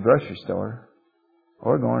going to the grocery store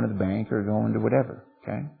or going to the bank or going to whatever.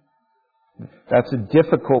 Okay? That's a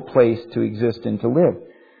difficult place to exist and to live.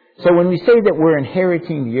 So when we say that we're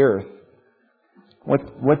inheriting the earth,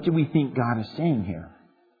 what do we think God is saying here?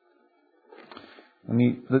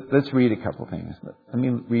 Let's read a couple things. Let me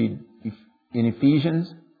read in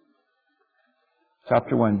Ephesians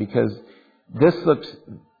chapter 1, because this looks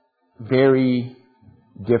very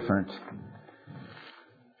different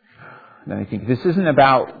than I think. This isn't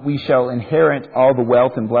about we shall inherit all the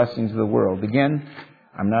wealth and blessings of the world. Again,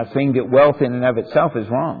 I'm not saying that wealth in and of itself is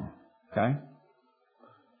wrong. Okay?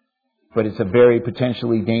 But it's a very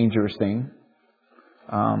potentially dangerous thing.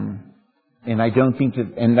 And I don't think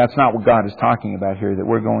that, and that's not what God is talking about here, that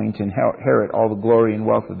we're going to inherit all the glory and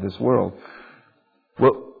wealth of this world.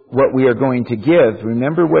 What we are going to give,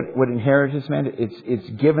 remember what inheritance meant? It's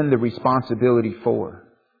given the responsibility for.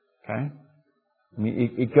 Okay? I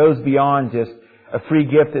mean, it goes beyond just a free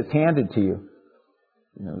gift that's handed to you.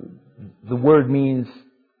 You know, the word means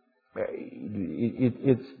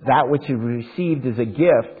it's that which you received as a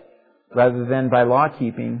gift rather than by law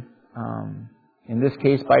keeping. In this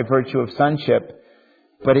case, by virtue of sonship,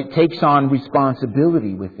 but it takes on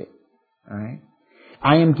responsibility with it. All right?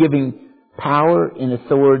 I am giving power and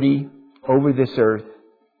authority over this earth,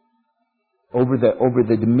 over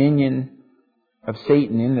the dominion of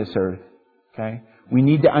Satan in this earth. Okay? We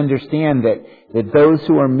need to understand that those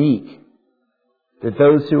who are meek, that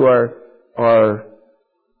those who are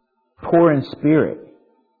poor in spirit,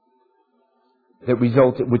 that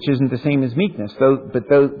result, which isn't the same as meekness, but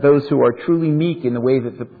those who are truly meek in the way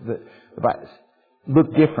that the Bible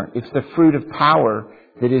look different. It's the fruit of power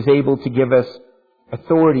that is able to give us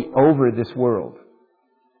authority over this world.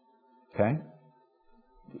 Okay?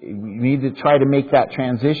 We need to try to make that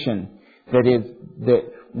transition.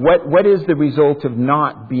 What is the result of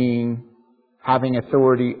not having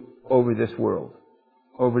authority over this world,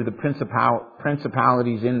 over the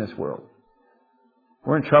principalities in this world?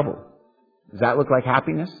 We're in trouble. Does that look like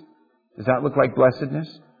happiness? Does that look like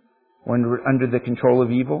blessedness when we're under the control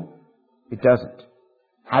of evil? It doesn't.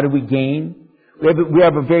 How do we gain? We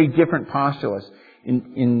have a very different postulate.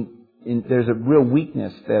 There's a real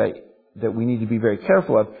weakness that we need to be very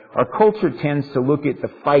careful of. Our culture tends to look at the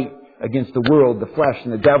fight against the world, the flesh,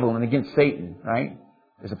 and the devil, and against Satan, right?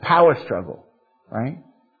 There's a power struggle, right?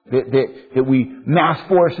 That we mass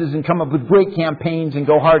forces and come up with great campaigns and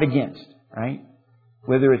go hard against, right?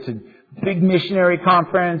 Whether it's a big missionary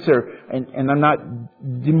conference and I'm not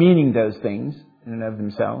demeaning those things in and of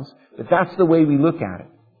themselves, but that's the way we look at it,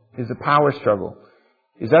 is a power struggle.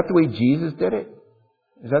 Is that the way Jesus did it?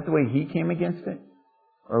 Is that the way He came against it?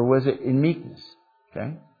 Or was it in meekness?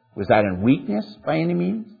 Okay? Was that in weakness by any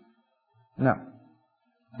means? No.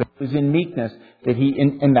 But it was in meekness that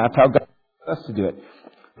and that's how God wants us to do it.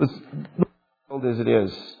 Let's look as it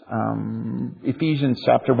is. Ephesians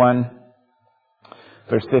chapter 1.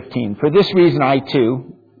 Verse 15, for this reason I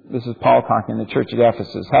too, this is Paul talking to the church at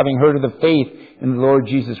Ephesus, having heard of the faith in the Lord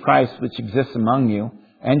Jesus Christ which exists among you,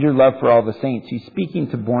 and your love for all the saints. He's speaking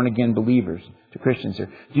to born-again believers, to Christians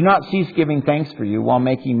here. Do not cease giving thanks for you while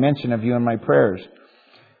making mention of you in my prayers,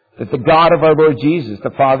 that the God of our Lord Jesus, the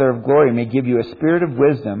Father of glory, may give you a spirit of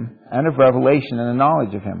wisdom and of revelation and the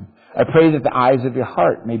knowledge of Him. I pray that the eyes of your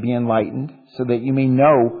heart may be enlightened, so that you may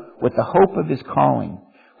know what the hope of His calling,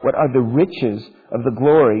 what are the riches of the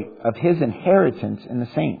glory of His inheritance in the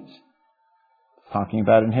saints. Talking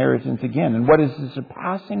about inheritance again. And what is the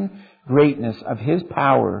surpassing greatness of His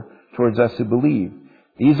power towards us who believe?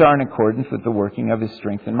 These are in accordance with the working of His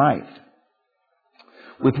strength and might,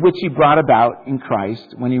 with which He brought about in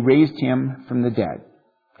Christ when He raised Him from the dead.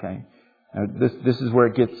 Okay? Now this is where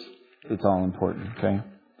it's all important. Okay?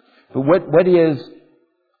 But what is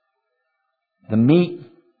the meek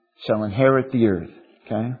shall inherit the earth?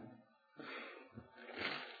 Okay?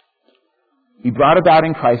 He brought about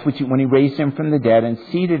in Christ, when He raised Him from the dead and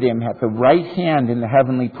seated Him at the right hand in the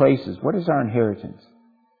heavenly places. What is our inheritance?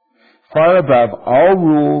 Far above all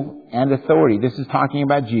rule and authority. This is talking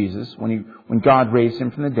about Jesus. When God raised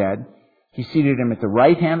Him from the dead, He seated Him at the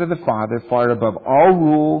right hand of the Father, far above all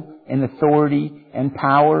rule and authority and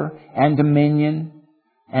power and dominion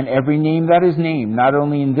and every name that is named, not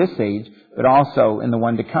only in this age, but also in the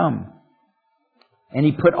one to come. And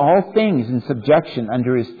He put all things in subjection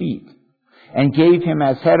under His feet, and gave Him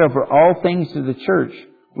as head over all things to the church,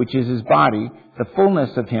 which is His body, the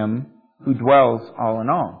fullness of Him who dwells all in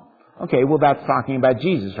all. Okay, well that's talking about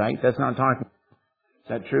Jesus, right? That's not talking... Is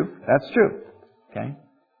that true? That's true. Okay?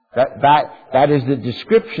 That is the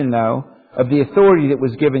description, though, of the authority that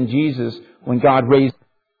was given Jesus when God raised Him.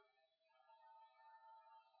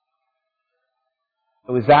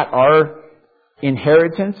 So is that our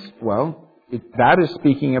inheritance? Well, that is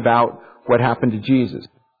speaking about what happened to Jesus.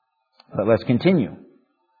 But let's continue.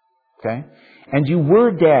 Okay? And you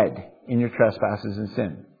were dead in your trespasses and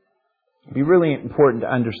sin. It'd be really important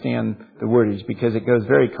to understand the wordage because it goes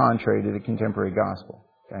very contrary to the contemporary gospel.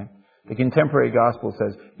 Okay? The contemporary gospel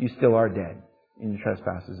says you still are dead in your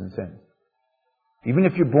trespasses and sin. Even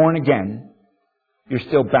if you're born again, you're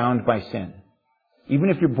still bound by sin. Even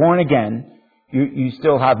if you're born again, you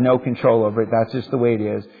still have no control over it. That's just the way it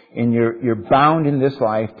is. And you're bound in this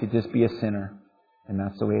life to just be a sinner. And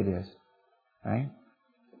that's the way it is. Right?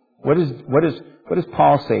 What does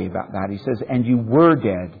Paul say about that? He says, and you were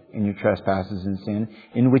dead in your trespasses and sin,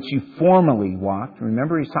 in which you formerly walked.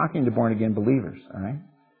 Remember, he's talking to born-again believers. All right?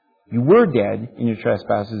 You were dead in your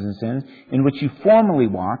trespasses and sins, in which you formerly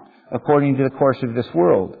walked, according to the course of this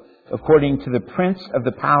world, according to the prince of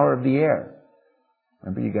the power of the air.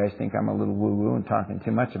 Remember, you guys think I'm a little woo-woo and talking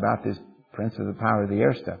too much about this prince of the power of the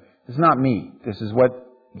air stuff. It's not me. This is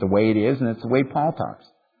the way it is, and it's the way Paul talks.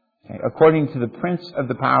 Okay? According to the prince of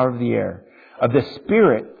the power of the air, of the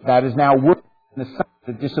spirit that is now working in the sons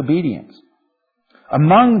of disobedience.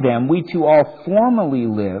 Among them, we too all formerly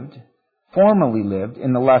lived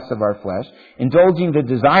in the lusts of our flesh, indulging the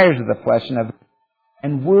desires of the flesh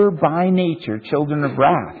and were by nature children of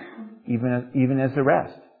wrath, even as the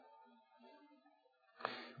rest.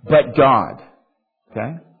 But God,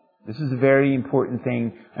 okay? This is a very important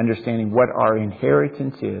thing, understanding what our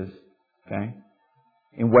inheritance is, okay?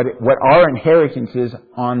 And what our inheritance is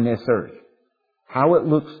on this earth. How it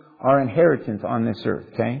looks, our inheritance on this earth,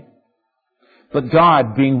 okay? But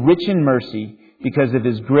God, being rich in mercy, because of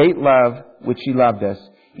His great love, which He loved us,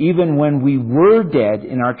 even when we were dead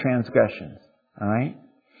in our transgressions, alright?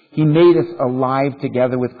 He made us alive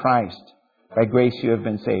together with Christ. By grace you have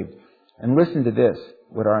been saved. And listen to this,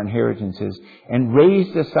 what our inheritance is. And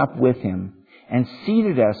raised us up with Him, and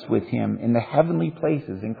seated us with Him in the heavenly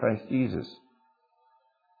places in Christ Jesus.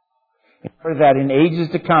 In order that in ages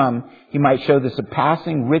to come, He might show the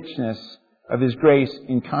surpassing richness of His grace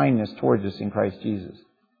in kindness towards us in Christ Jesus.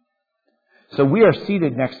 So we are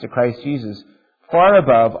seated next to Christ Jesus, far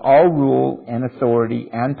above all rule and authority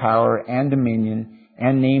and power and dominion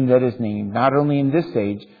and name that is named, not only in this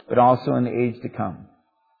age, but also in the age to come.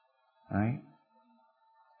 All right?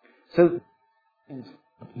 So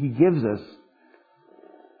He gives us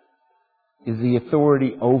is the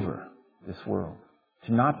authority over this world,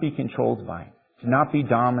 to not be controlled by, to not be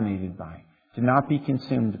dominated by, to not be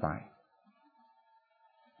consumed by.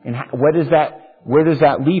 And what is that? Where does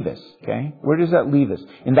that leave us? Okay? Where does that leave us?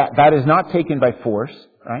 And that is not taken by force,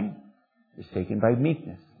 right? It's taken by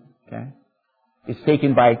meekness. Okay? It's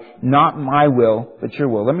taken by not my will, but your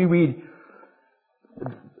will. Let me read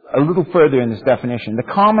a little further in this definition.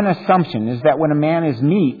 The common assumption is that when a man is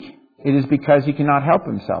meek, it is because he cannot help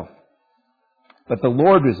himself. But the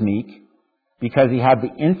Lord was meek because He had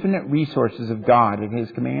the infinite resources of God at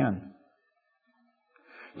His command.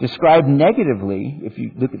 Described negatively, if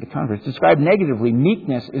you look at the converse, described negatively,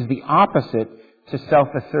 meekness is the opposite to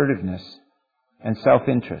self-assertiveness and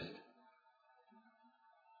self-interest.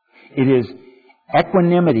 It is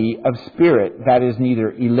equanimity of spirit that is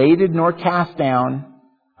neither elated nor cast down,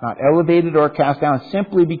 not elevated or cast down,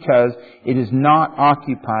 simply because it is not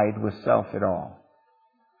occupied with self at all.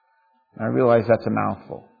 And I realize that's a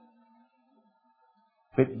mouthful.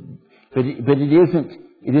 But it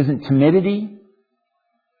isn't timidity.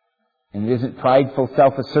 And it isn't prideful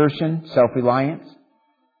self-assertion, self-reliance.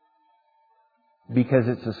 Because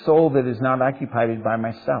it's a soul that is not occupied by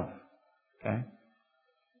myself. Okay?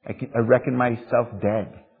 I reckon myself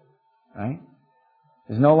dead. Right?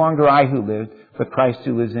 It is no longer I who live, but Christ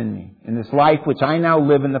who lives in me. In this life which I now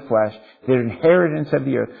live in the flesh, the inheritance of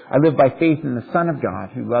the earth, I live by faith in the Son of God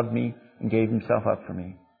who loved me and gave Himself up for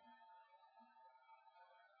me.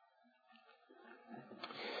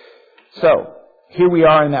 So, here we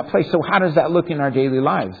are in that place. So how does that look in our daily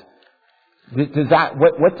lives? What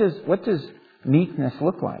does meekness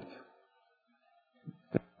look like?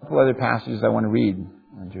 There's a couple other passages I want to read.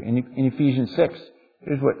 In Ephesians 6,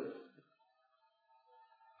 here's what.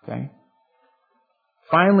 Okay.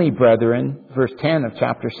 Finally, brethren, verse 10 of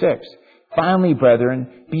chapter 6. Finally,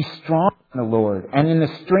 brethren, be strong in the Lord and in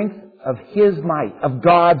the strength of His might, of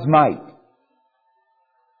God's might.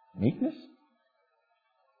 Meekness?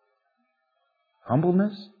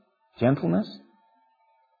 Humbleness? Gentleness?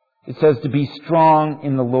 It says to be strong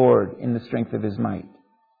in the Lord, in the strength of His might.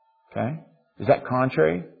 Okay? Is that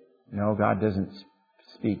contrary? No, God doesn't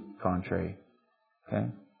speak contrary. Okay?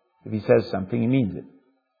 If He says something, He means it.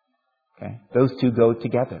 Okay? Those two go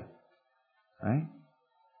together. Right?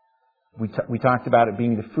 We talked about it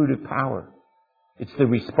being the fruit of power. It's the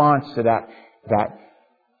response to that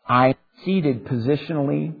I'm seated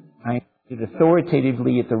positionally, I'm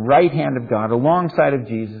authoritatively at the right hand of God, alongside of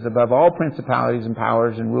Jesus, above all principalities and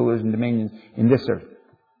powers and rulers and dominions in this earth.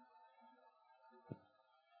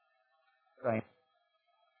 Right?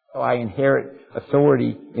 So I inherit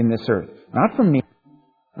authority in this earth. Not from me,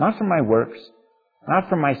 not from my works, not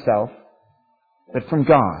from myself, but from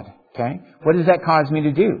God. Okay? What does that cause me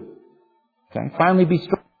to do? Okay? Finally, be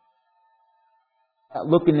strong.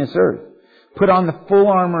 Look in this earth. Put on the full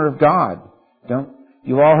armor of God.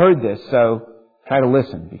 You've all heard this, so try to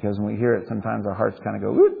listen, because when we hear it, sometimes our hearts kind of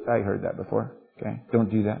go, "Oop, I heard that before." Okay? Don't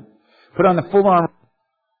do that. Put on the full armor.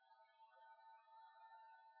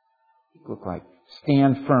 Look like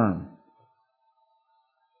stand firm.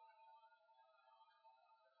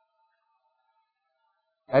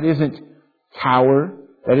 That isn't cower.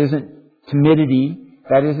 That isn't timidity.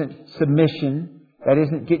 That isn't submission. That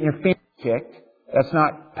isn't getting your feet kicked. That's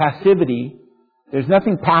not passivity. There's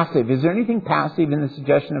nothing passive. Is there anything passive in the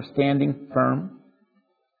suggestion of standing firm?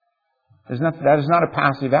 There's nothing. That is not a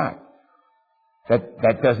passive act.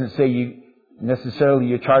 That doesn't say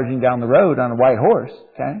you're charging down the road on a white horse.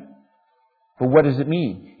 Okay? But what does it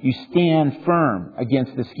mean? You stand firm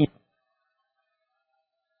against the scheme.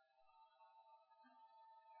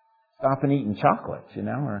 Stopping eating chocolates,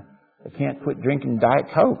 or I can't quit drinking Diet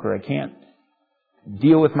Coke, or I can't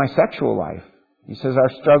deal with my sexual life. He says our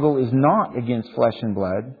struggle is not against flesh and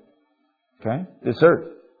blood. Okay? This earth.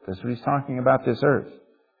 That's what he's talking about, this earth.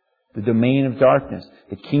 The domain of darkness.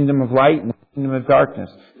 The kingdom of light and the kingdom of darkness.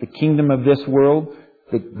 The kingdom of this world.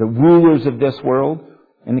 The rulers of this world.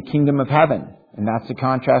 And the kingdom of heaven. And that's the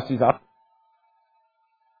contrast he's up.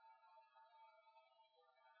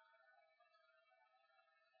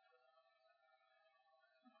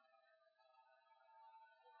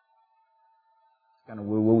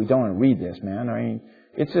 Well, we don't want to read this, man. I mean,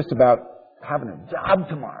 it's just about having a job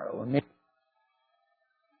tomorrow. And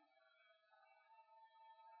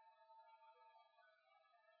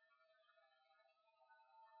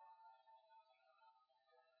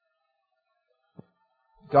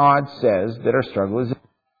God says that our struggle is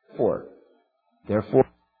for. Therefore,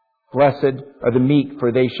 blessed are the meek,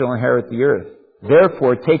 for they shall inherit the earth.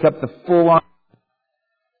 Therefore, take up the full armor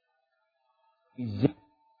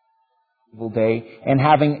evil day, and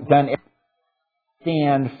having done everything,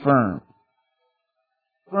 stand firm.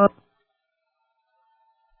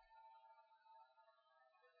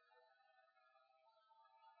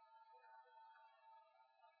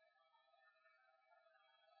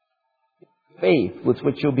 Faith with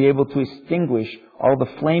which you'll be able to extinguish all the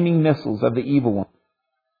flaming missiles of the evil one.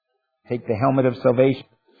 Take the helmet of salvation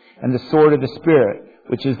and the sword of the Spirit,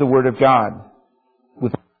 which is the Word of God.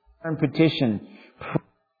 With prayer and petition,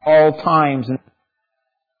 all times, and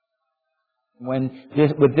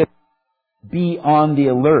with this, be on the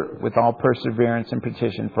alert with all perseverance and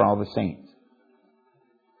petition for all the saints.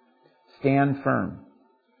 Stand firm.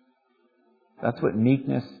 That's what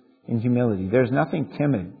meekness and humility. There's nothing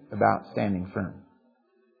timid about standing firm.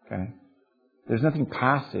 Okay? There's nothing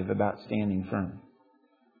passive about standing firm.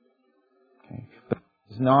 Okay? But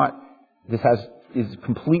is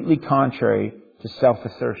completely contrary to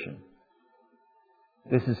self-assertion.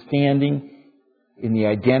 This is standing in the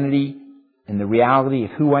identity and the reality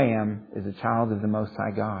of who I am as a child of the Most High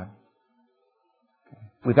God. Okay.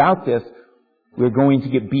 Without this, we're going to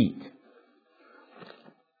get beat.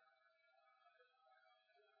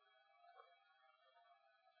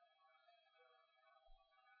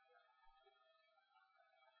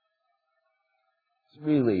 It's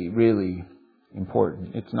really, really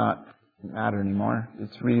important. It's not a matter anymore.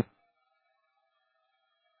 It's really...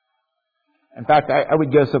 In fact, I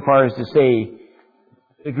would go so far as to say, to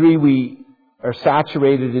the degree we are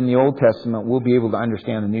saturated in the Old Testament, we'll be able to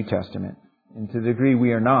understand the New Testament. And to the degree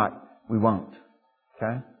we are not, we won't.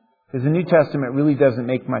 Okay? Because the New Testament really doesn't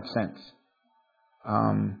make much sense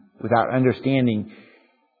without understanding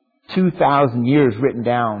 2,000 years written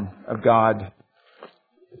down of God.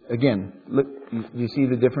 Again, look, you see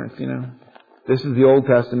the difference, This is the Old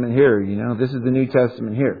Testament here, This is the New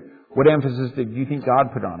Testament here. What emphasis did you think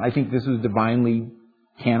God put on? I think this was divinely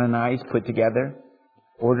canonized, put together,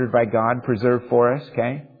 ordered by God, preserved for us,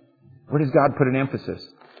 okay? Where does God put an emphasis?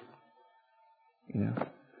 New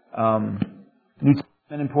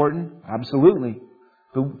Testament important? Absolutely.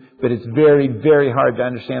 But it's very, very hard to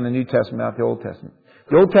understand the New Testament without the Old Testament.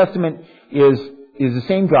 The Old Testament is the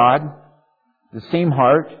same God, the same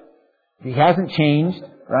heart. He hasn't changed,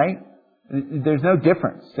 right? There's no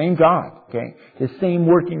difference. Same God, okay? His same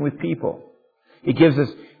working with people. It gives us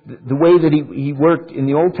the way that he worked in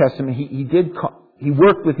the Old Testament. He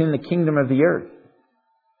worked within the kingdom of the earth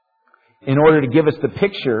in order to give us the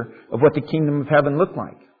picture of what the kingdom of heaven looked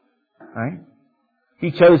like, right?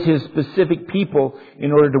 He chose His specific people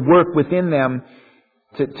in order to work within them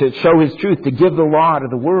to show His truth, to give the law to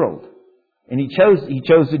the world, and He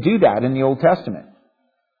chose to do that in the Old Testament.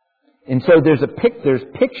 And so there's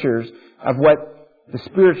pictures of what the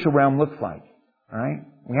spiritual realm looks like. All right?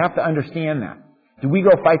 We have to understand that. Do we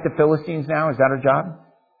go fight the Philistines now? Is that our job?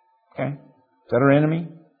 Okay? Is that our enemy?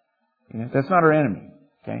 That's not our enemy.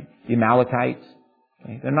 Okay? The Amalekites.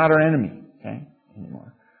 Okay? They're not our enemy. Okay?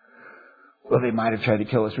 Anymore. Well, they might have tried to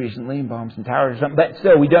kill us recently and bomb some towers or something, but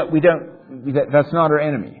still, that's not our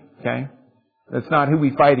enemy. Okay? That's not who we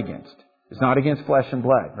fight against. It's not against flesh and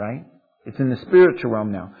blood, right? It's in the spiritual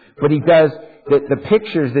realm now. But He does, the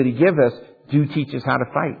pictures that He gives us do teach us how to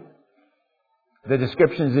fight. The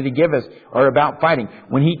descriptions that He gives us are about fighting.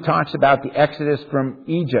 When He talks about the exodus from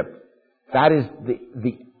Egypt, that is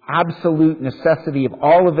the absolute necessity of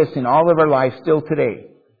all of us in all of our lives still today.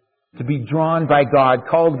 To be drawn by God,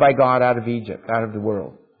 called by God out of Egypt, out of the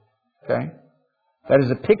world. Okay? That is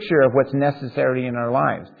a picture of what's necessary in our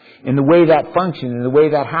lives. In the way that functioned, in the way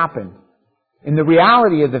that happened. In the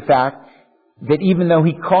reality of the fact that even though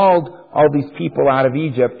He called all these people out of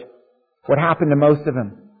Egypt, what happened to most of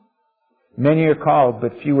them? Many are called,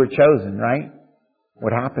 but few are chosen, right?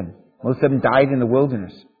 What happened? Most of them died in the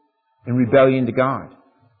wilderness in rebellion to God.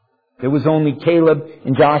 There was only Caleb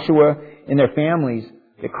and Joshua and their families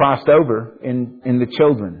that crossed over in the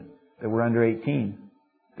children that were under 18.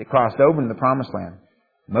 They crossed over in the Promised Land.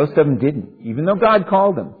 Most of them didn't. Even though God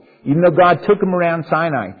called them. Even though God took them around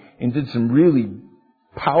Sinai and did some really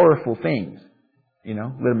powerful things. You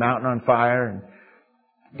know, lit a mountain on fire and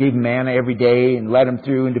gave them manna every day and led them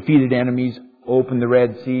through and defeated enemies. Opened the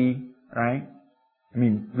Red Sea, right? I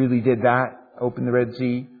mean, really did that. Opened the Red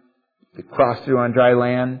Sea. They crossed through on dry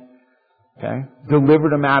land. Okay?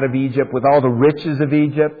 Delivered them out of Egypt with all the riches of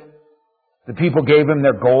Egypt. The people gave them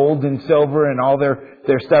their gold and silver and all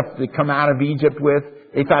their stuff to come out of Egypt with.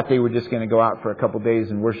 They thought they were just going to go out for a couple of days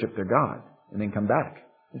and worship their God and then come back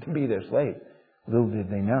and be their slave. Little did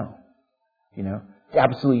they know. You know,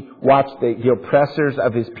 absolutely watched the oppressors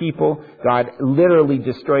of His people. God literally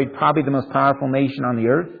destroyed probably the most powerful nation on the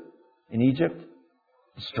earth in Egypt.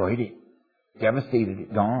 Destroyed it. Devastated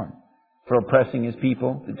it. Gone. For oppressing His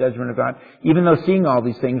people. The judgment of God. Even though seeing all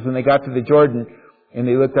these things, when they got to the Jordan and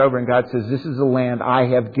they looked over and God says, "This is the land I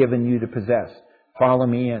have given you to possess. Follow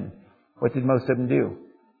me in." What did most of them do?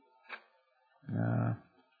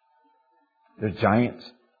 There's giants.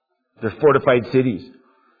 There's fortified cities.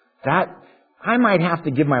 That, I might have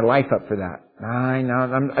to give my life up for that.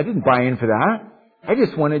 I didn't buy in for that. I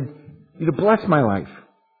just wanted you to bless my life.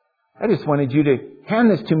 I just wanted you to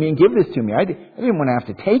hand this to me and give this to me. I didn't want to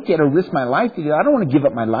have to take it or risk my life to do that. I don't want to give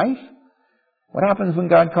up my life. What happens when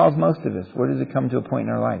God calls most of us? Where does it come to a point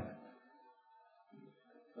in our life?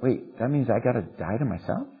 Wait, that means I got to die to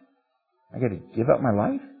myself? I got to give up my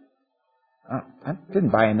life? I didn't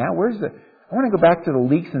buy in that. I want to go back to the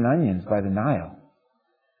leeks and onions by the Nile.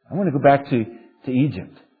 I want to go back to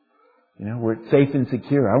Egypt. You know, where it's safe and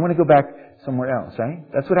secure. I want to go back somewhere else, right?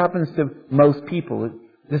 That's what happens to most people.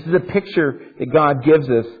 This is a picture that God gives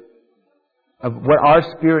us of what our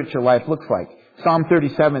spiritual life looks like. Psalm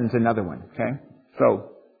 37 is another one, okay?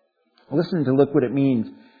 So, listen to look what it means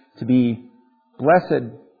to be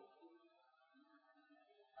blessed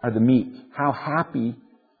are the meek. How happy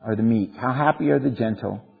are the meek. How happy are the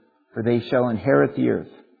gentle, for they shall inherit the earth.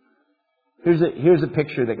 Here's a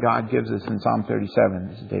picture that God gives us in Psalm 37.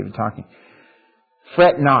 This is David talking.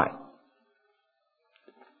 Fret not.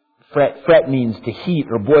 Fret means to heat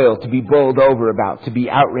or boil, to be boiled over about, to be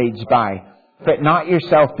outraged by. Fret not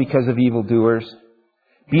yourself because of evildoers.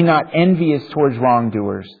 Be not envious towards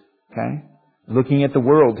wrongdoers. Okay? Looking at the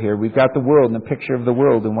world here. We've got the world and a picture of the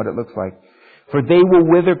world and what it looks like. For they will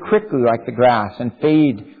wither quickly like the grass and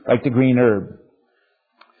fade like the green herb.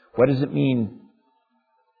 What does it mean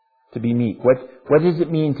to be meek? What does it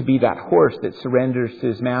mean to be that horse that surrenders to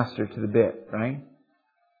his master to the bit, right?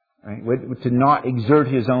 To not exert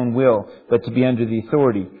his own will, but to be under the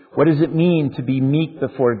authority. What does it mean to be meek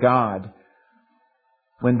before God?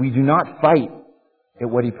 When we do not fight at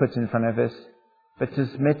what He puts in front of us, but to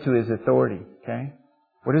submit to His authority, okay?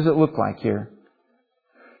 What does it look like here?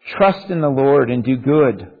 Trust in the Lord and do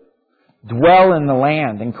good. Dwell in the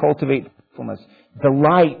land and cultivate faithfulness.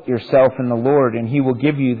 Delight yourself in the Lord and He will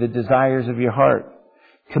give you the desires of your heart.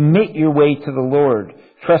 Commit your way to the Lord.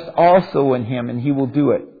 Trust also in Him and He will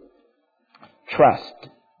do it. Trust,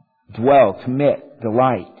 dwell, commit,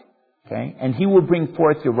 delight. Okay? And He will bring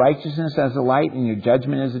forth your righteousness as a light and your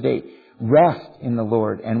judgment as a day. Rest in the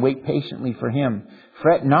Lord and wait patiently for Him.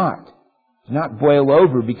 Fret not. Do not boil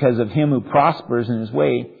over because of him who prospers in his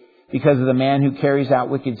way, because of the man who carries out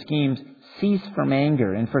wicked schemes. Cease from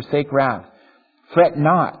anger and forsake wrath. Fret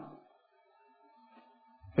not.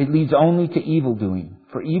 It leads only to evil doing,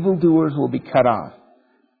 for evildoers will be cut off.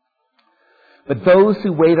 But those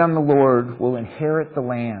who wait on the Lord will inherit the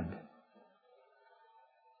land.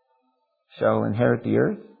 Shall inherit the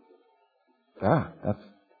earth?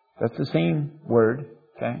 That's the same word.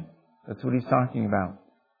 Okay? That's what He's talking about.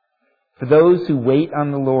 For those who wait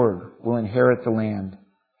on the Lord will inherit the land.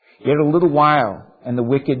 Yet a little while, and the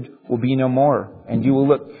wicked will be no more. And you will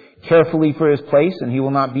look carefully for his place, and he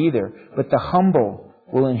will not be there. But the humble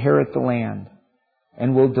will inherit the land,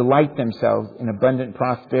 and will delight themselves in abundant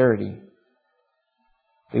prosperity.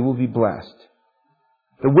 They will be blessed.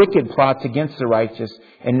 The wicked plots against the righteous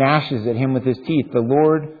and gnashes at him with his teeth. The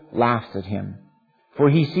Lord laughs at him, for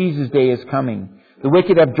he sees his day is coming. The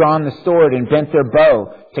wicked have drawn the sword and bent their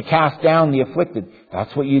bow to cast down the afflicted.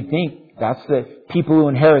 That's what you'd think. That's the people who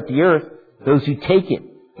inherit the earth, those who take it,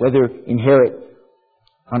 whether inherit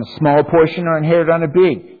on a small portion or inherit on a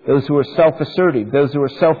big. Those who are self-assertive, those who are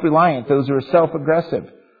self-reliant, those who are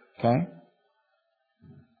self-aggressive. Okay?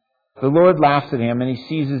 The Lord laughs at him, and he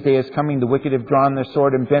sees his day is coming. The wicked have drawn their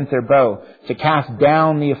sword and bent their bow to cast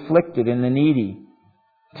down the afflicted and the needy,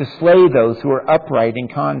 to slay those who are upright in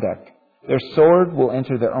conduct. Their sword will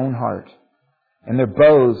enter their own heart, and their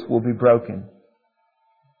bows will be broken.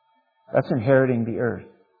 That's inheriting the earth.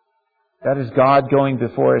 That is God going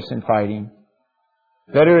before us and fighting.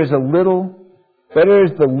 Better is the little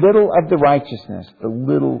of the righteousness, the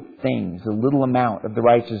little things, the little amount of the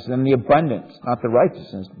righteousness, than the abundance, not the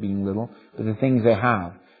righteousness being little, but the things they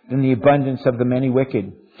have, than the abundance of the many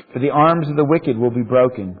wicked. For the arms of the wicked will be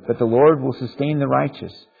broken, but the Lord will sustain the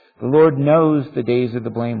righteous. The Lord knows the days of the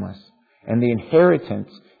blameless, and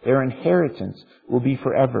their inheritance will be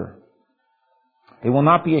forever. They will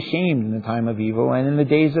not be ashamed in the time of evil, and in the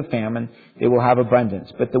days of famine they will have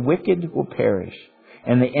abundance. But the wicked will perish,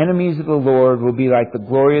 and the enemies of the Lord will be like the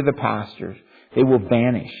glory of the pastures. They will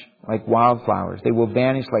vanish like wildflowers. They will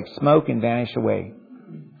vanish like smoke and vanish away.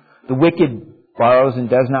 The wicked borrows and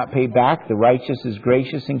does not pay back. The righteous is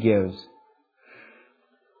gracious and gives.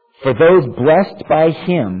 For those blessed by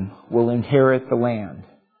him will inherit the land.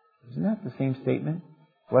 Isn't that the same statement?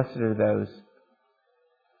 Blessed are those.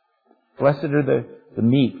 Blessed are the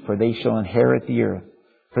meek, for they shall inherit the earth.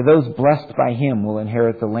 For those blessed by him will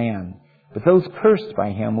inherit the land. But those cursed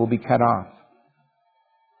by him will be cut off.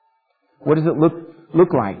 What does it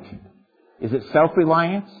look like? Is it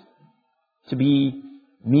self-reliance to be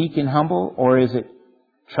meek and humble? Or is it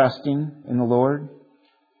trusting in the Lord?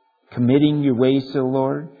 Committing your ways to the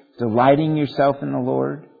Lord? Delighting yourself in the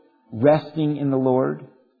Lord? Resting in the Lord?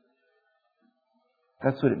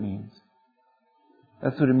 That's what it means.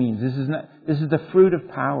 That's what it means. This is the fruit of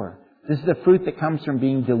power. This is the fruit that comes from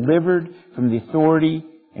being delivered from the authority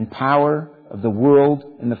and power of the world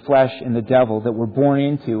and the flesh and the devil that we're born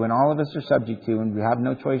into and all of us are subject to, and we have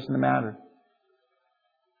no choice in the matter.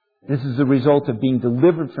 This is the result of being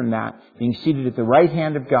delivered from that, being seated at the right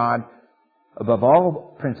hand of God above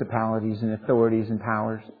all principalities and authorities and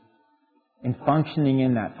powers, and functioning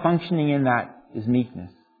in that. Functioning in that is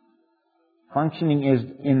meekness. Functioning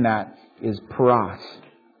in that is paras,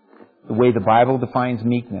 the way the Bible defines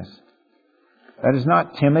meekness. That is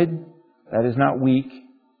not timid. That is not weak.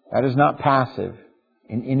 That is not passive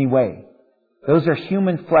in any way. Those are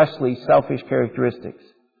human, fleshly, selfish characteristics.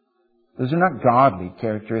 Those are not godly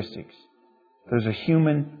characteristics. Those are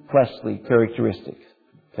human, fleshly characteristics.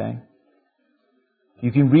 Okay?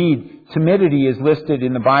 You can read, timidity is listed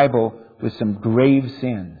in the Bible with some grave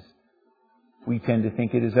sins. We tend to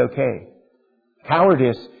think it is okay.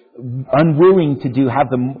 Cowardice, unwilling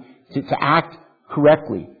to act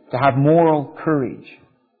correctly, to have moral courage,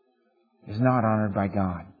 is not honored by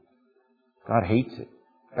God. God hates it.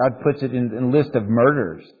 God puts it in a list of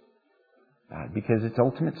murders because it's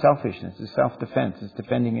ultimate selfishness. It's self-defense. It's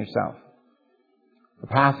defending yourself. A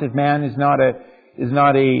passive man is not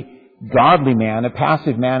a godly man. A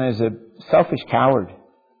passive man is a selfish coward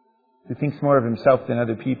who thinks more of himself than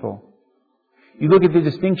other people. You look at the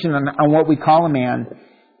distinction on what we call a man,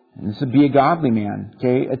 and this would be a godly man.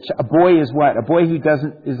 Okay, a boy is what? A boy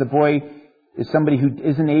is somebody who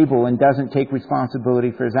isn't able and doesn't take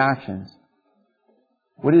responsibility for his actions.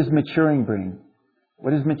 What does maturing bring?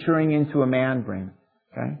 What does maturing into a man bring?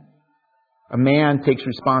 Okay, a man takes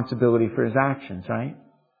responsibility for his actions, right?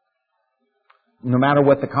 No matter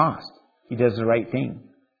what the cost, he does the right thing.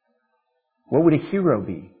 What would a hero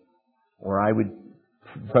be? Or I would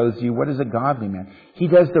propose to you, what is a godly man? He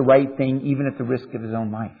does the right thing even at the risk of his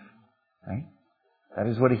own life. Right? That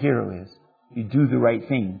is what a hero is. You do the right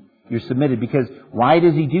thing. You're submitted. Because why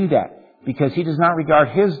does he do that? Because he does not regard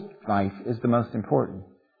his life as the most important.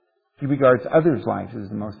 He regards others' lives as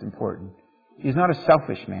the most important. He's not a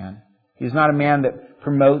selfish man. He's not a man that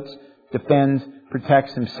promotes, defends,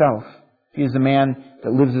 protects himself. He is a man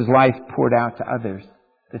that lives his life poured out to others,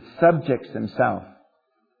 that subjects himself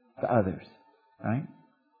to others. Right?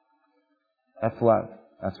 That's love.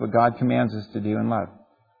 That's what God commands us to do in love.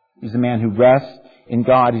 He's a man who rests in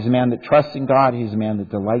God. He's a man that trusts in God. He's a man that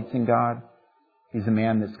delights in God. He's a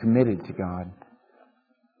man that's committed to God.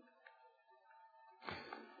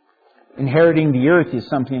 Inheriting the earth is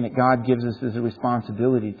something that God gives us as a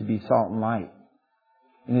responsibility to be salt and light.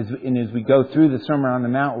 And as we go through the Sermon on the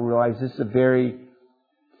Mount, we realize this is a very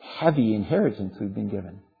heavy inheritance we've been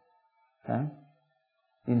given. Okay?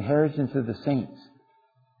 The inheritance of the saints.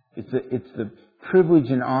 It's the privilege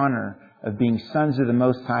and honor of being sons of the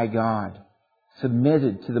Most High God,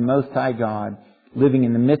 submitted to the Most High God, living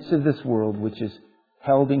in the midst of this world which is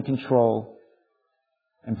held in control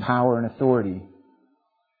and power and authority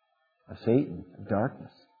of Satan, of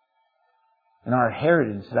darkness. And our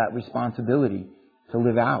inheritance is that responsibility to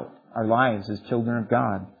live out our lives as children of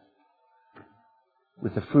God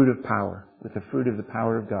with the fruit of power, with the fruit of the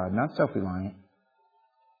power of God. Not self-reliant,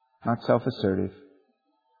 not self-assertive,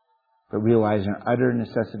 but realizing our utter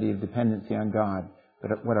necessity of dependency on God,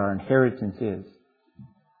 but what our inheritance is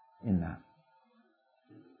in that.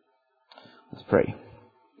 Let's pray.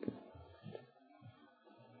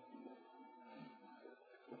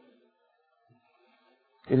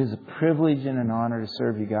 It is a privilege and an honor to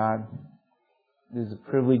serve you, God. It is a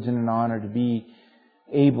privilege and an honor to be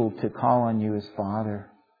able to call on you as Father.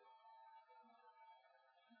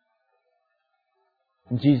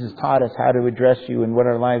 And Jesus taught us how to address you and what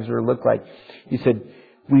our lives are to look like. He said,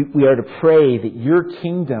 we are to pray that your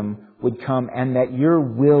kingdom would come and that your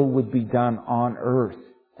will would be done on earth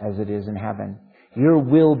as it is in heaven. Your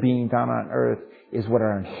will being done on earth is what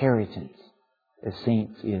our inheritance as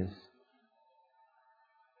saints is.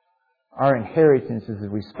 Our inheritance is the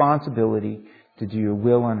responsibility to do your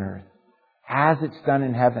will on earth as it's done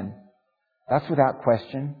in heaven. That's without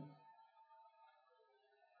question.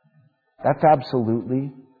 That's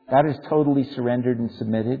absolutely. That is totally surrendered and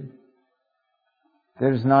submitted.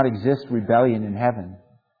 There does not exist rebellion in heaven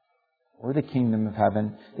or the kingdom of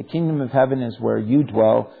heaven. The kingdom of heaven is where you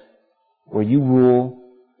dwell, where you rule,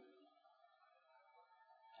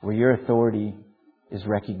 where your authority is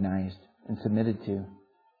recognized and submitted to.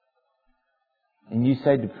 And you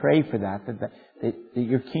said to pray for that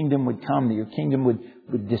your kingdom would come, that your kingdom would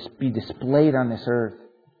be displayed on this earth,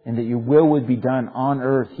 and that your will would be done on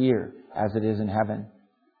earth here as it is in heaven.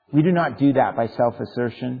 We do not do that by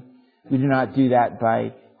self-assertion. We do not do that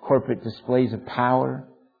by corporate displays of power.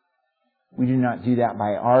 We do not do that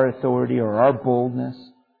by our authority or our boldness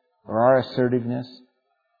or our assertiveness.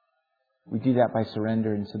 We do that by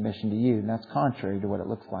surrender and submission to you, and that's contrary to what it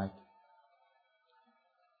looks like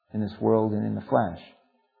in this world and in the flesh.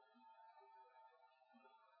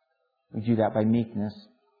 We do that by meekness.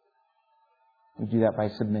 We do that by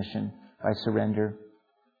submission, by surrender,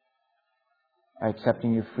 by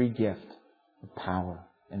accepting your free gift of power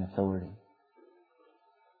and authority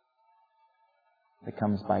that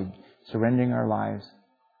comes by surrendering our lives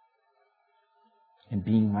and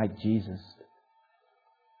being like Jesus.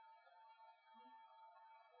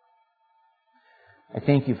 I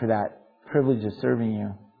thank you for that privilege of serving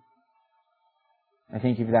you. I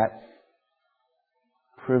thank you for that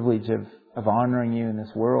privilege of honoring you in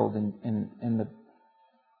this world and the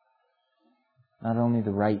not only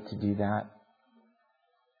the right to do that,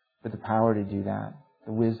 but the power to do that,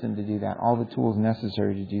 the wisdom to do that, all the tools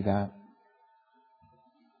necessary to do that.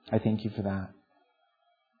 I thank you for that.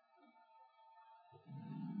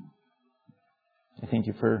 I thank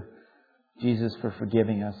you for Jesus for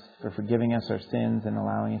forgiving us our sins and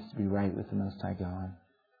allowing us to be right with the Most High God.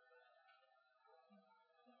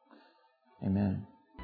 Amen.